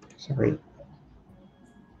 sorry.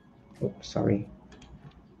 Oops, sorry.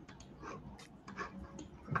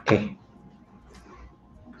 Okay.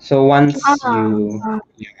 So once you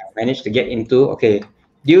manage to get into, okay,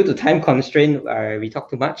 due to time constraint, we talk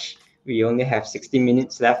too much. We only have 60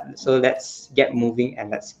 minutes left. So let's get moving and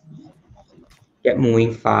let's get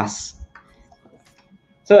moving fast.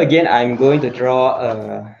 So again, I'm going to draw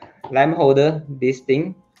a lamp holder, this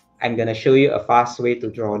thing. I'm gonna show you a fast way to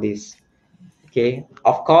draw this. Okay,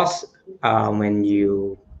 of course, when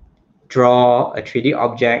you draw a 3D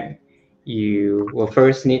object, you will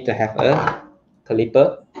first need to have a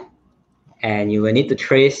caliper and you will need to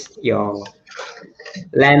trace your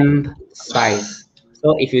lamp size.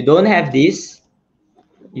 So if you don't have this,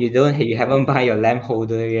 you haven't buy your lamp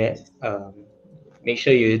holder yet, make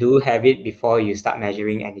sure you do have it before you start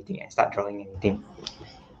measuring anything and start drawing anything.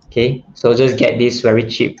 Okay, so just get this very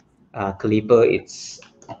cheap caliper. It's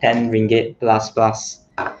 10 ringgit plus.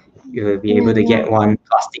 You will be able to get one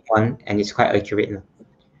plastic one and it's quite accurate.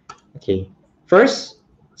 Okay, first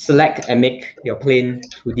select and make your plane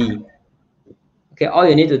 2D. Okay, all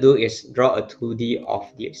you need to do is draw a 2D of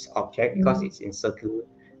this object because it's in circle.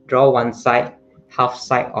 Draw one side, half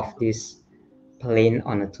side of this plane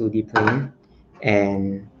on a 2D plane,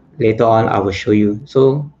 and later on I will show you.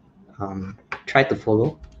 So try to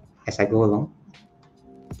follow as I go along.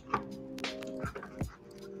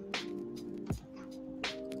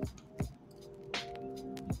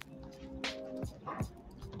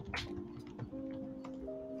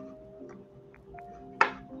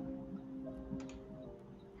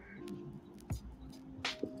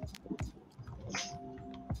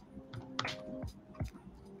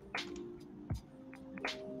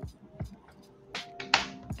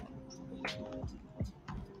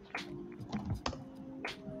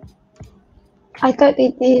 I thought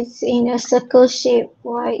it is in a circle shape.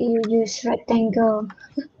 Why you use rectangle?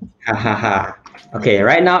 Okay,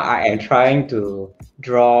 right now I am trying to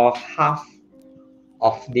draw half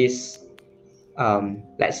of this.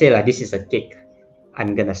 Let's say like this is a cake.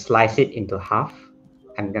 I'm gonna slice it into half.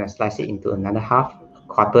 I'm gonna slice it into another half,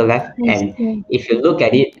 quarter left. I And see. if you look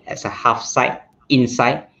at it as a half side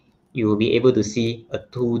inside, you will be able to see a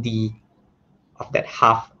 2D of that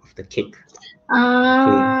half of the cake.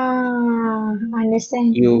 Okay.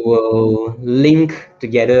 Understand. You will link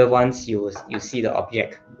together once you see the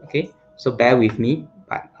object. Okay, so bear with me.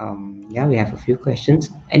 But yeah, we have a few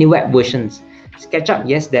questions. Any web versions? SketchUp,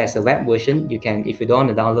 yes, there's a web version. You can, if you don't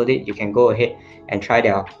want to download it, you can go ahead and try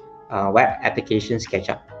their web application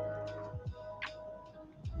SketchUp.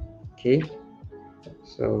 Okay,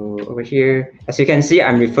 so over here, as you can see,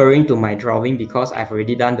 I'm referring to my drawing because I've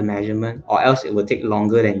already done the measurement, or else it will take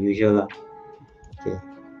longer than usual. Okay.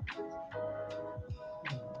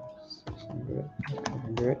 600,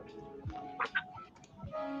 500.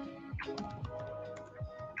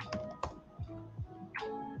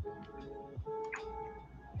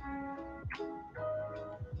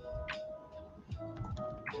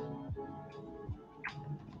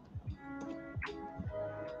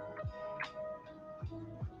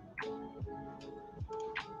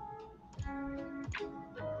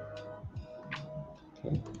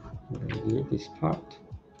 Okay, delete this part,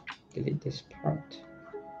 delete this part.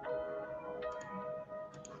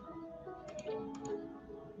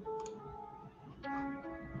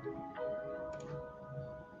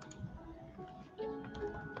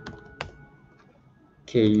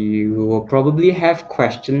 Okay, you will probably have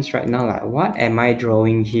questions right now like, what am I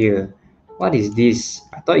drawing here? What is this?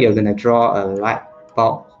 I thought you're gonna draw a light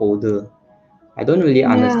bulb holder. I don't really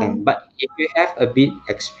understand. But if you have a bit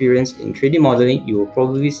experience in 3D modeling, you will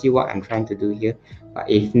probably see what I'm trying to do here. But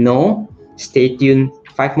if no, stay tuned.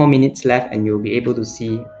 5 more minutes left and you'll be able to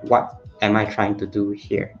see what am I trying to do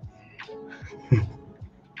here.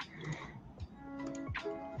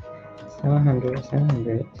 700,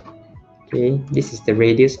 700. Okay, this is the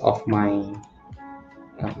radius of my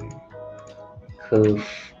curve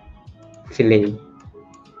fillet.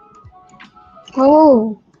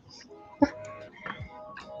 Oh.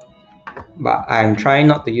 But I'm trying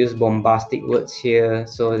not to use bombastic words here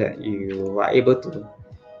so that you are able to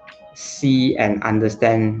see and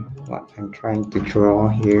understand what I'm trying to draw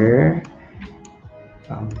here.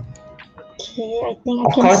 Okay, I think I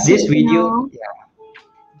Of can course, see this it video, now.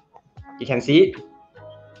 you can see it.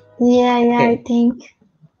 Yeah, Okay. I think.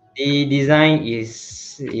 The design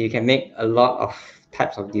is, you can make a lot of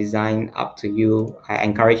types of design, up to you. I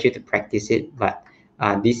encourage you to practice it, but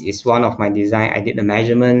this is one of my design. I did the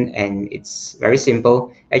measurement and it's very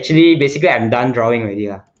simple. Actually, basically I'm done drawing already.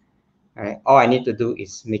 All right, all I need to do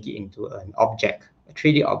is make it into an object, a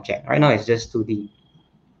 3D object. Right now it's just 2D.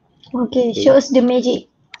 Okay, show us the magic.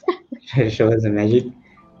 Show us the magic.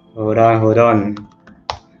 Hold on, hold on,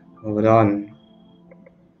 hold on.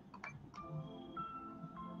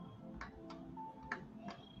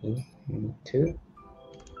 Okay,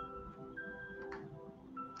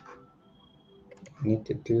 need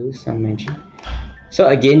to do some magic. So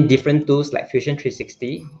again, different tools like Fusion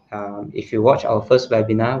 360. If you watch our first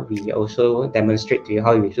webinar, we also demonstrate to you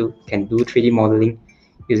how you can do 3D modeling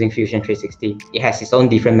using Fusion 360. It has its own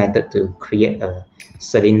different method to create a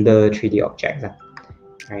cylinder 3D object.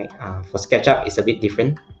 Right? For SketchUp, it's a bit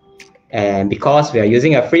different. And because we are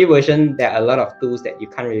using a free version, there are a lot of tools that you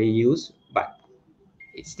can't really use, but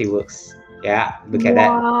it still works. Yeah, look at that.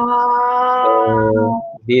 So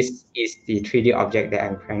this is the 3D object that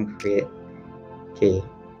I'm trying to create. Okay,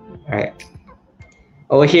 all right.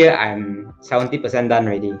 Over here, I'm 70% done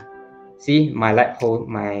already. See, my lamp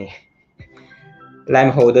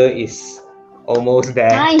holder is almost there.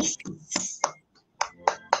 Nice.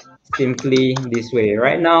 Simply this way.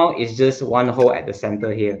 Right now, it's just one hole at the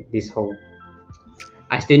center here, this hole.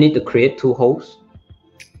 I still need to create 2 holes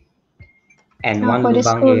and one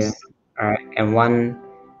lubang here. All right, and one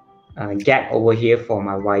gap over here for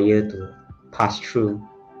my wire to pass through.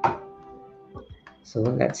 So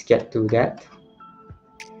let's get to that.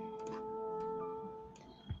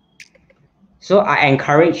 So I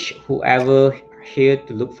encourage whoever here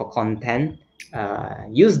to look for content,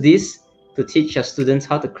 use this to teach your students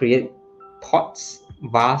how to create pots,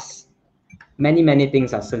 vase, many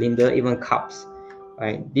things, are cylinder, even cups.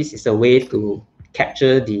 Right? This is a way to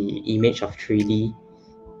capture the image of 3D.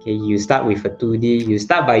 Okay, you start with a 2D. You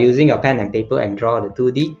start by using your pen and paper and draw the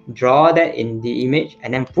 2D. Draw that in the image,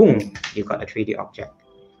 and then boom, you got a 3D object.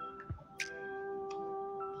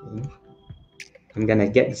 Okay. I'm gonna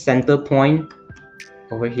get the center point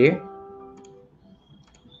over here.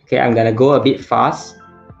 Okay, I'm gonna go a bit fast.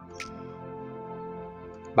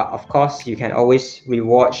 But of course, you can always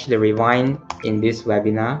rewatch the rewind in this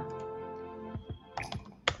webinar.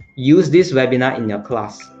 Use this webinar in your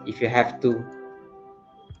class if you have to.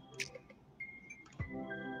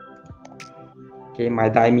 Okay, my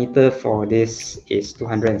diameter for this is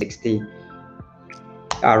 260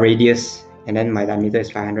 radius, and then my diameter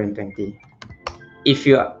is 520. If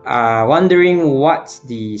you are wondering what's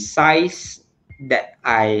the size that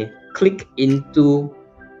I click into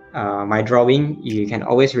my drawing, you can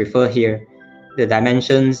always refer here. The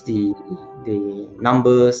dimensions, the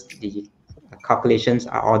numbers, the calculations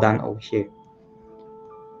are all done over here.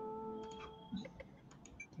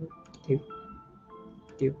 Okay.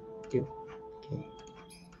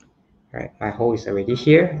 All right, my hole is already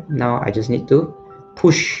here. Now I just need to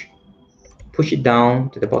push it down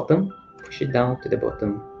to the bottom, push it down to the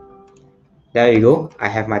bottom. There you go. I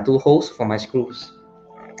have my 2 holes for my screws.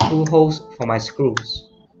 2 holes for my screws.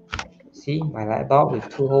 See my light bulb with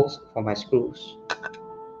 2 holes for my screws.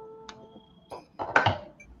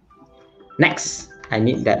 Next, I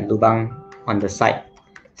need that lubang on the side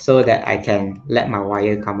so that I can let my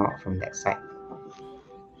wire come out from that side.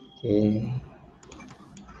 Okay.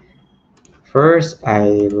 First,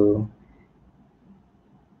 I will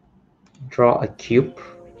draw a cube.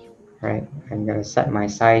 Right, I'm gonna set my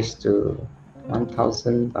size to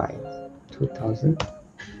 1000 by 2000,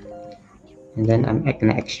 and then I'm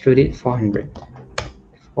gonna extrude it 4 mm.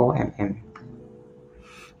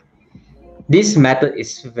 This method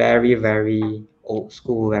is very old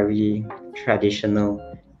school, very traditional,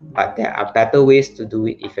 but there are better ways to do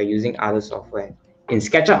it if you're using other software. In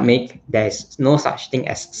SketchUp Make, there's no such thing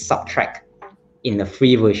as subtract in the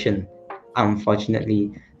free version,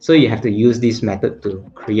 unfortunately. So you have to use this method to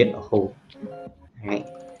create a hole. Right.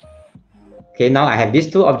 Okay, now I have these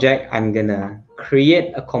 2 objects. I'm gonna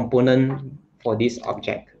create a component for this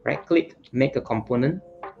object. Right click, make a component.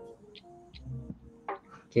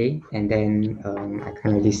 Okay, and then I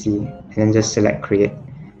can't really see, and then just select create.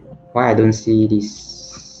 Why I don't see this?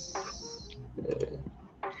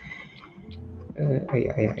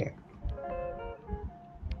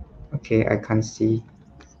 Okay, I can't see.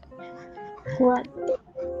 What?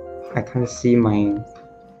 I can't see my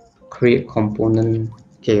create component.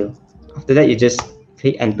 Okay, after that you just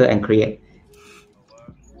click enter and create.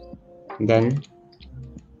 And then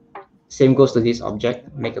same goes to this object,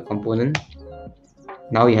 make a component.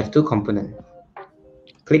 Now you have 2 components.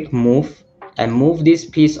 Click move and move this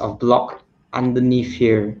piece of block underneath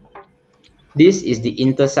here. This is the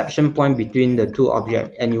intersection point between the 2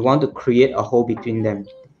 objects, and you want to create a hole between them.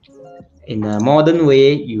 In a modern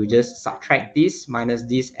way, you just subtract this minus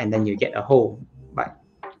this and then you get a hole, but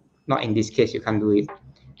not in this case, you can't do it.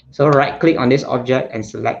 So right click on this object and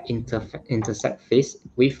select intersect face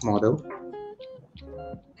with model,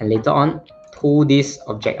 and later on pull this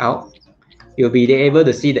object out. You'll be able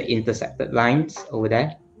to see the intersected lines over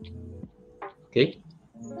there. Okay,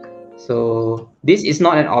 so this is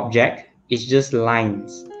not an object, it's just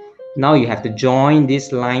lines. Now you have to join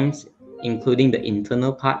these lines, including the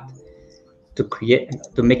internal part,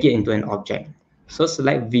 to make it into an object. So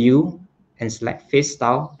select view and select face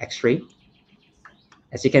style X-ray.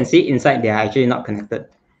 As you can see, inside they are actually not connected.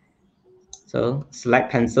 So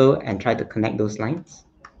select pencil and try to connect those lines.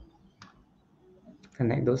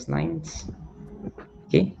 Connect those lines.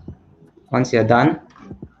 Okay, once you're done,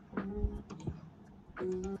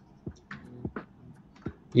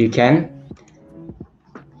 you can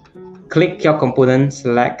click your component,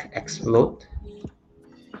 select explode,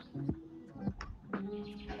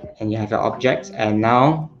 and you have your objects. And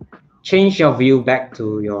now change your view back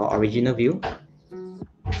to your original view.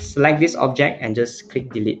 Select this object and just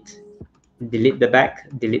click delete. Delete the back,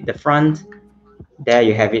 delete the front. There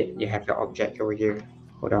you have it. You have your object over here.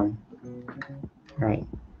 Hold on. All right.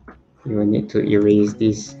 You will need to erase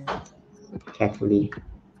this carefully.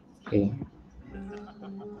 Okay.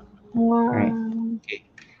 Wow. All right. Okay.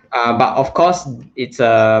 But of course, it's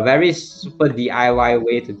a very super DIY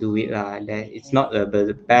way to do it. It's not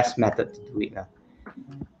the best method to do it.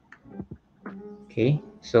 Okay,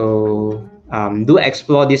 so do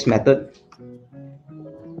explore this method.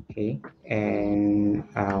 Okay, and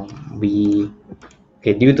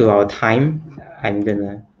due to our time, I'm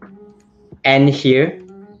gonna end here.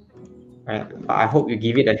 Right, I hope you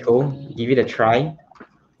give it a go, give it a try.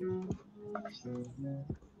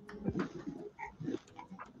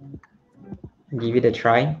 Give it a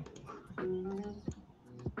try.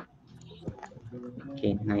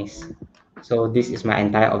 Okay, nice. So this is my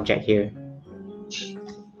entire object here.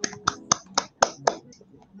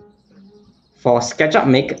 For SketchUp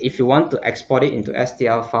Make, if you want to export it into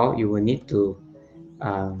STL file, you will need to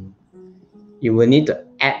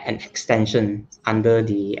add an extension under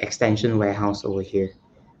the extension warehouse over here.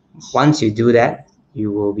 Once you do that,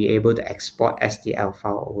 you will be able to export STL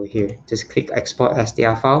file over here. Just click Export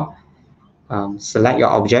STL file. Select your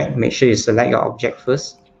object. Make sure you select your object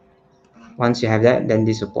first. Once you have that, then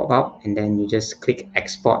this will pop up, and then you just click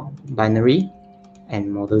Export Binary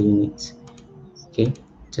and Model Units. Okay,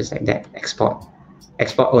 just like that. Export.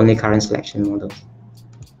 Export only current selection model.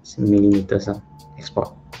 It's millimeters of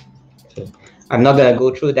export. Okay, I'm not gonna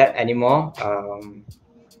go through that anymore.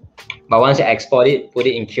 But once you export it, put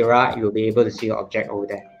it in Cura, you'll be able to see your object over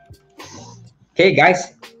there. Okay,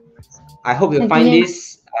 guys, I hope you find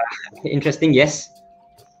this interesting. Yes.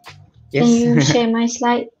 Yes. Can you share my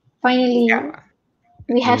slide? Finally, Yeah.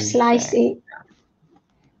 we have sliced it.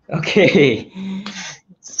 Okay.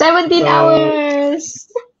 17 hours.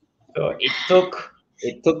 So it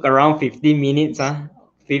took around 15 minutes,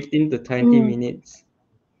 15 to 20 minutes.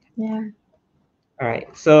 Yeah. All right.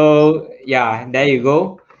 So yeah, there you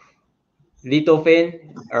go.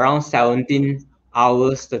 Lithophane around 17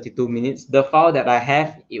 hours 32 minutes. The file that I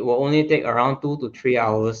have, it will only take around 2 to 3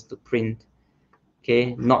 hours to print.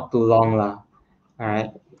 Okay, not too long lah. All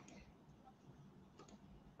right.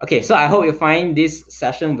 Okay, so I hope you find this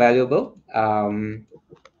session valuable.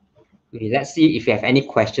 Let's see if you have any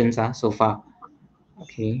questions so far.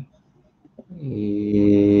 Okay.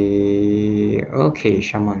 Okay,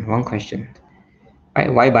 Shaman, one question.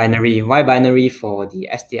 Right, why binary? Why binary for the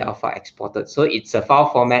STL file exported? So it's a file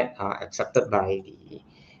format accepted by the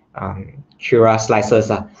Cura slicers.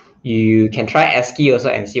 You can try ASCII also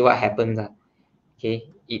and see what happens. Okay,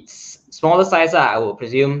 it's smaller size. I will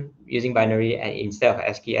presume using binary, and instead of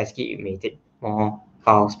ASCII, it may take more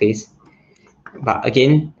file space. But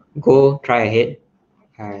again, go try ahead.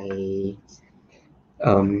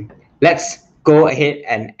 Let's go ahead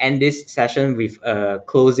and end this session with a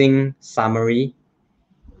closing summary.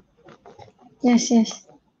 Yes.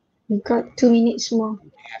 We got 2 minutes more.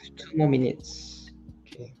 We have 2 more minutes.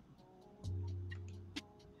 Okay.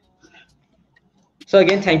 So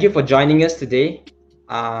again, thank you for joining us today.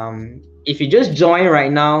 If you just joined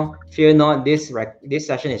right now, fear not, this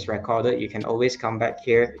session is recorded. You can always come back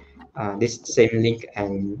here, this same link,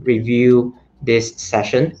 and review this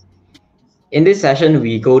session. In this session,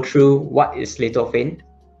 we go through what is lithophane,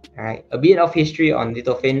 right? A bit of history on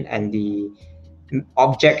lithophane and the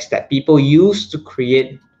objects that people use to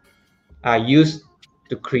create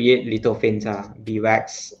lithophanes,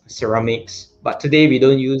 beeswax, ceramics. But today we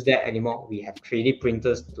don't use that anymore. We have 3D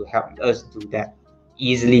printers to help us do that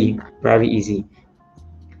easily, very easy.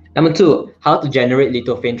 Number 2, how to generate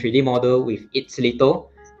lithophane 3D model with ItsLitho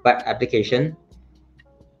web application.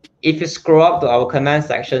 If you scroll up to our command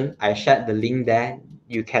section, I shared the link there.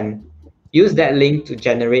 You can use that link to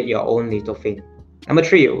generate your own lithophane. Number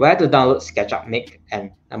 3, where to download SketchUp Make.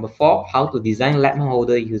 And number 4, how to design lamp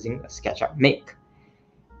holder using a SketchUp Make.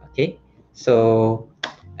 Okay, so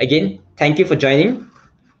again, thank you for joining.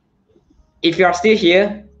 If you are still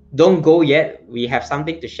here, don't go yet. We have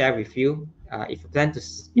something to share with you. If you plan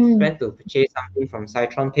to purchase something from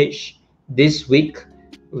Citron page this week,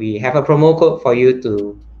 we have a promo code for you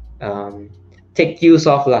to take use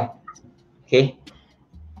of Okay,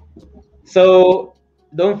 so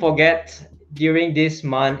don't forget, during this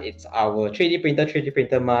month, it's our 3D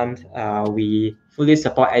printer month. We fully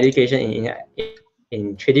support education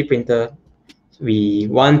in 3D printer. We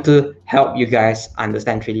want to help you guys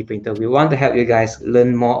understand 3D printer. We want to help you guys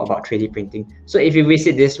learn more about 3D printing. So if you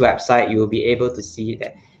visit this website, you will be able to see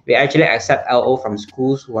that we actually accept LO from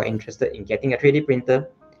schools who are interested in getting a 3D printer.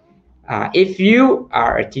 If you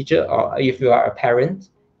are a teacher or if you are a parent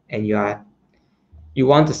and you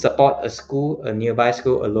want to support a school, a nearby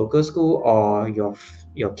school, a local school, or your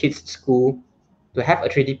kid's school to have a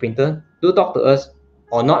 3D printer, do talk to us,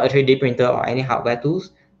 or not a 3D printer or any hardware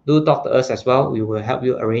tools, do talk to us as well. We will help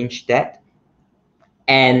you arrange that.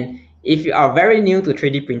 And if you are very new to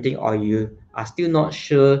 3D printing or you are still not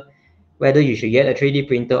sure whether you should get a 3D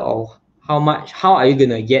printer or how are you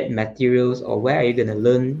gonna get materials, or where are you gonna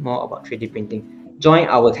learn more about 3D printing? Join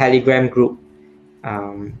our Telegram group,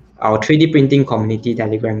 our 3D printing community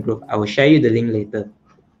Telegram group. I will share you the link later.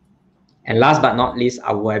 And last but not least,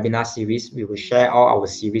 our webinar series. We will share all our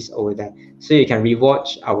series over there, so you can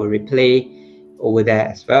rewatch our replay over there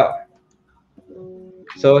as well.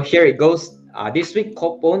 So here it goes. This week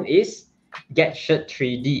coupon is Get Shirt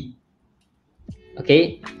 3D.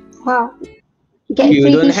 Okay. Wow. Get You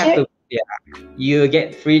free don't have t-shirt? to. Yeah. You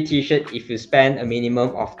get free T-shirt if you spend a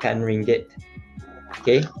minimum of 10 ringgit.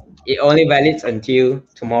 Okay. It only valids until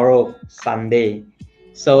tomorrow, Sunday.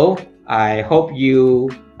 So I hope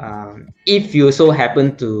you, if you so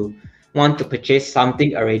happen to want to purchase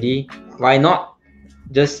something already, why not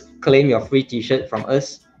just claim your free T-shirt from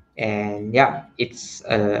us? And yeah, it's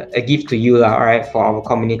a gift to you, all right. For our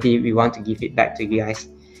community, we want to give it back to you guys.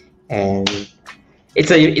 And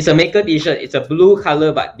it's a maker T-shirt. It's a blue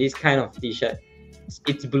color, but this kind of T-shirt,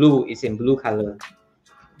 it's blue. It's in blue color.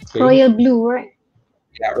 Okay. Royal blue, right?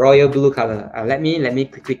 Yeah, royal blue color. Let me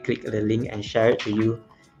quickly click the link and share it to you.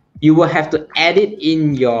 You will have to add it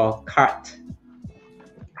in your cart.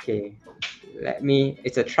 Okay,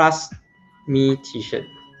 it's a Trust Me T-shirt.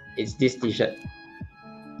 It's this T-shirt.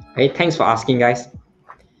 Okay, thanks for asking, guys.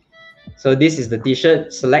 So this is the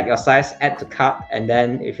T-shirt. Select your size, add to cart, and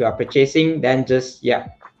then if you are purchasing, then just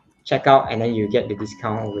check out, and then you get the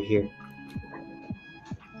discount over here.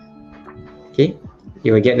 Okay,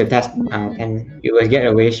 you will get the test, and you will get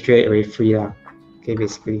away straight away free lah. Okay,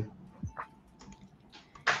 basically.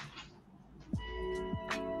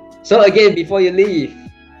 So again, before you leave,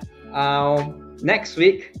 next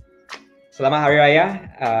week, Selamat Hari Raya.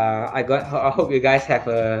 I hope you guys have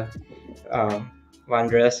a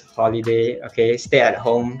wondrous holiday. Okay, stay at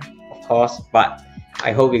home, of course, but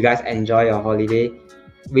I hope you guys enjoy your holiday.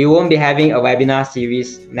 We won't be having a webinar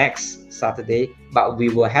series next Saturday, but we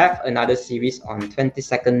will have another series on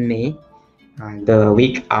 22nd May, the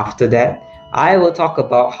week after that. I will talk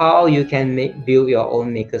about how you can build your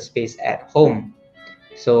own makerspace at home.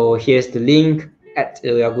 So here's the link at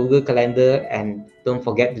your Google Calendar, and don't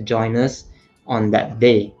forget to join us on that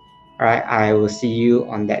day. All right, I will see you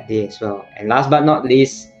on that day as well. And last but not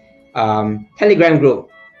least, Telegram group.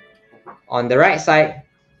 On the right side,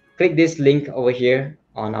 click this link over here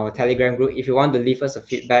on our Telegram group. If you want to leave us a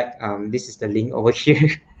feedback, this is the link over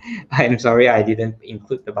here. I'm sorry I didn't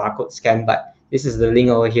include the barcode scan, but this is the link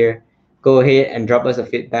over here. Go ahead and drop us a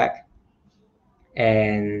feedback.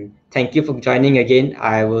 And thank you for joining again.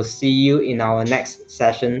 I will see you in our next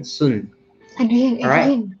session soon. Adrian,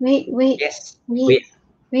 Right. wait. Yes. Wait,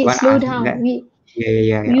 slow down.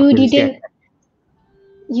 Yeah. You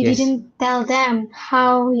Okay, didn't tell them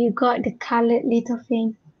how you got the colored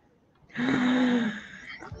lithophane.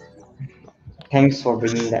 Thanks for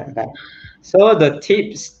bringing that back. So the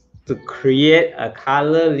tips to create a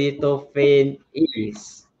color lithophane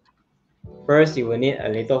is: first, you will need a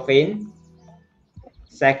lithophane.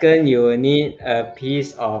 Second, you will need a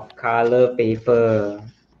piece of color paper.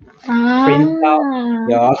 Print out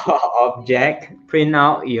your object. Print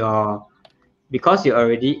out your, because you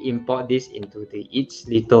already import this into the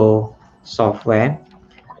ItsLitho software.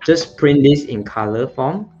 Just print this in color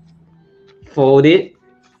form. Fold it.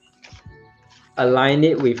 Align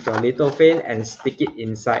it with your lithophane and stick it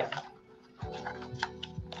inside.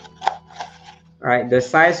 Alright, the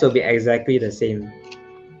size will be exactly the same.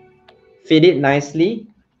 Fit it nicely,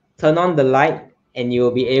 turn on the light, and you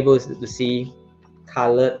will be able to see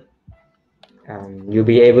colored. You'll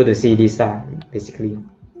be able to see this basically.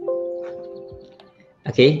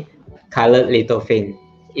 Okay, colored lithophane.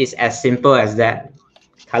 It's as simple as that.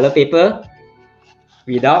 Color paper,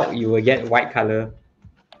 without you will get white color,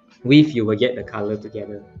 with you will get the color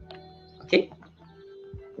together. Okay.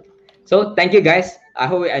 So thank you guys. I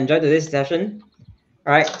hope you enjoyed this session.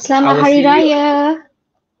 All right. Selamat Hari Raya.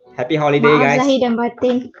 Happy holiday, Maaf guys. Zahir dan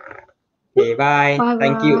batin. Okay, bye. Bye.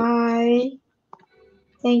 Thank you.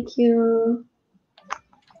 Thank you.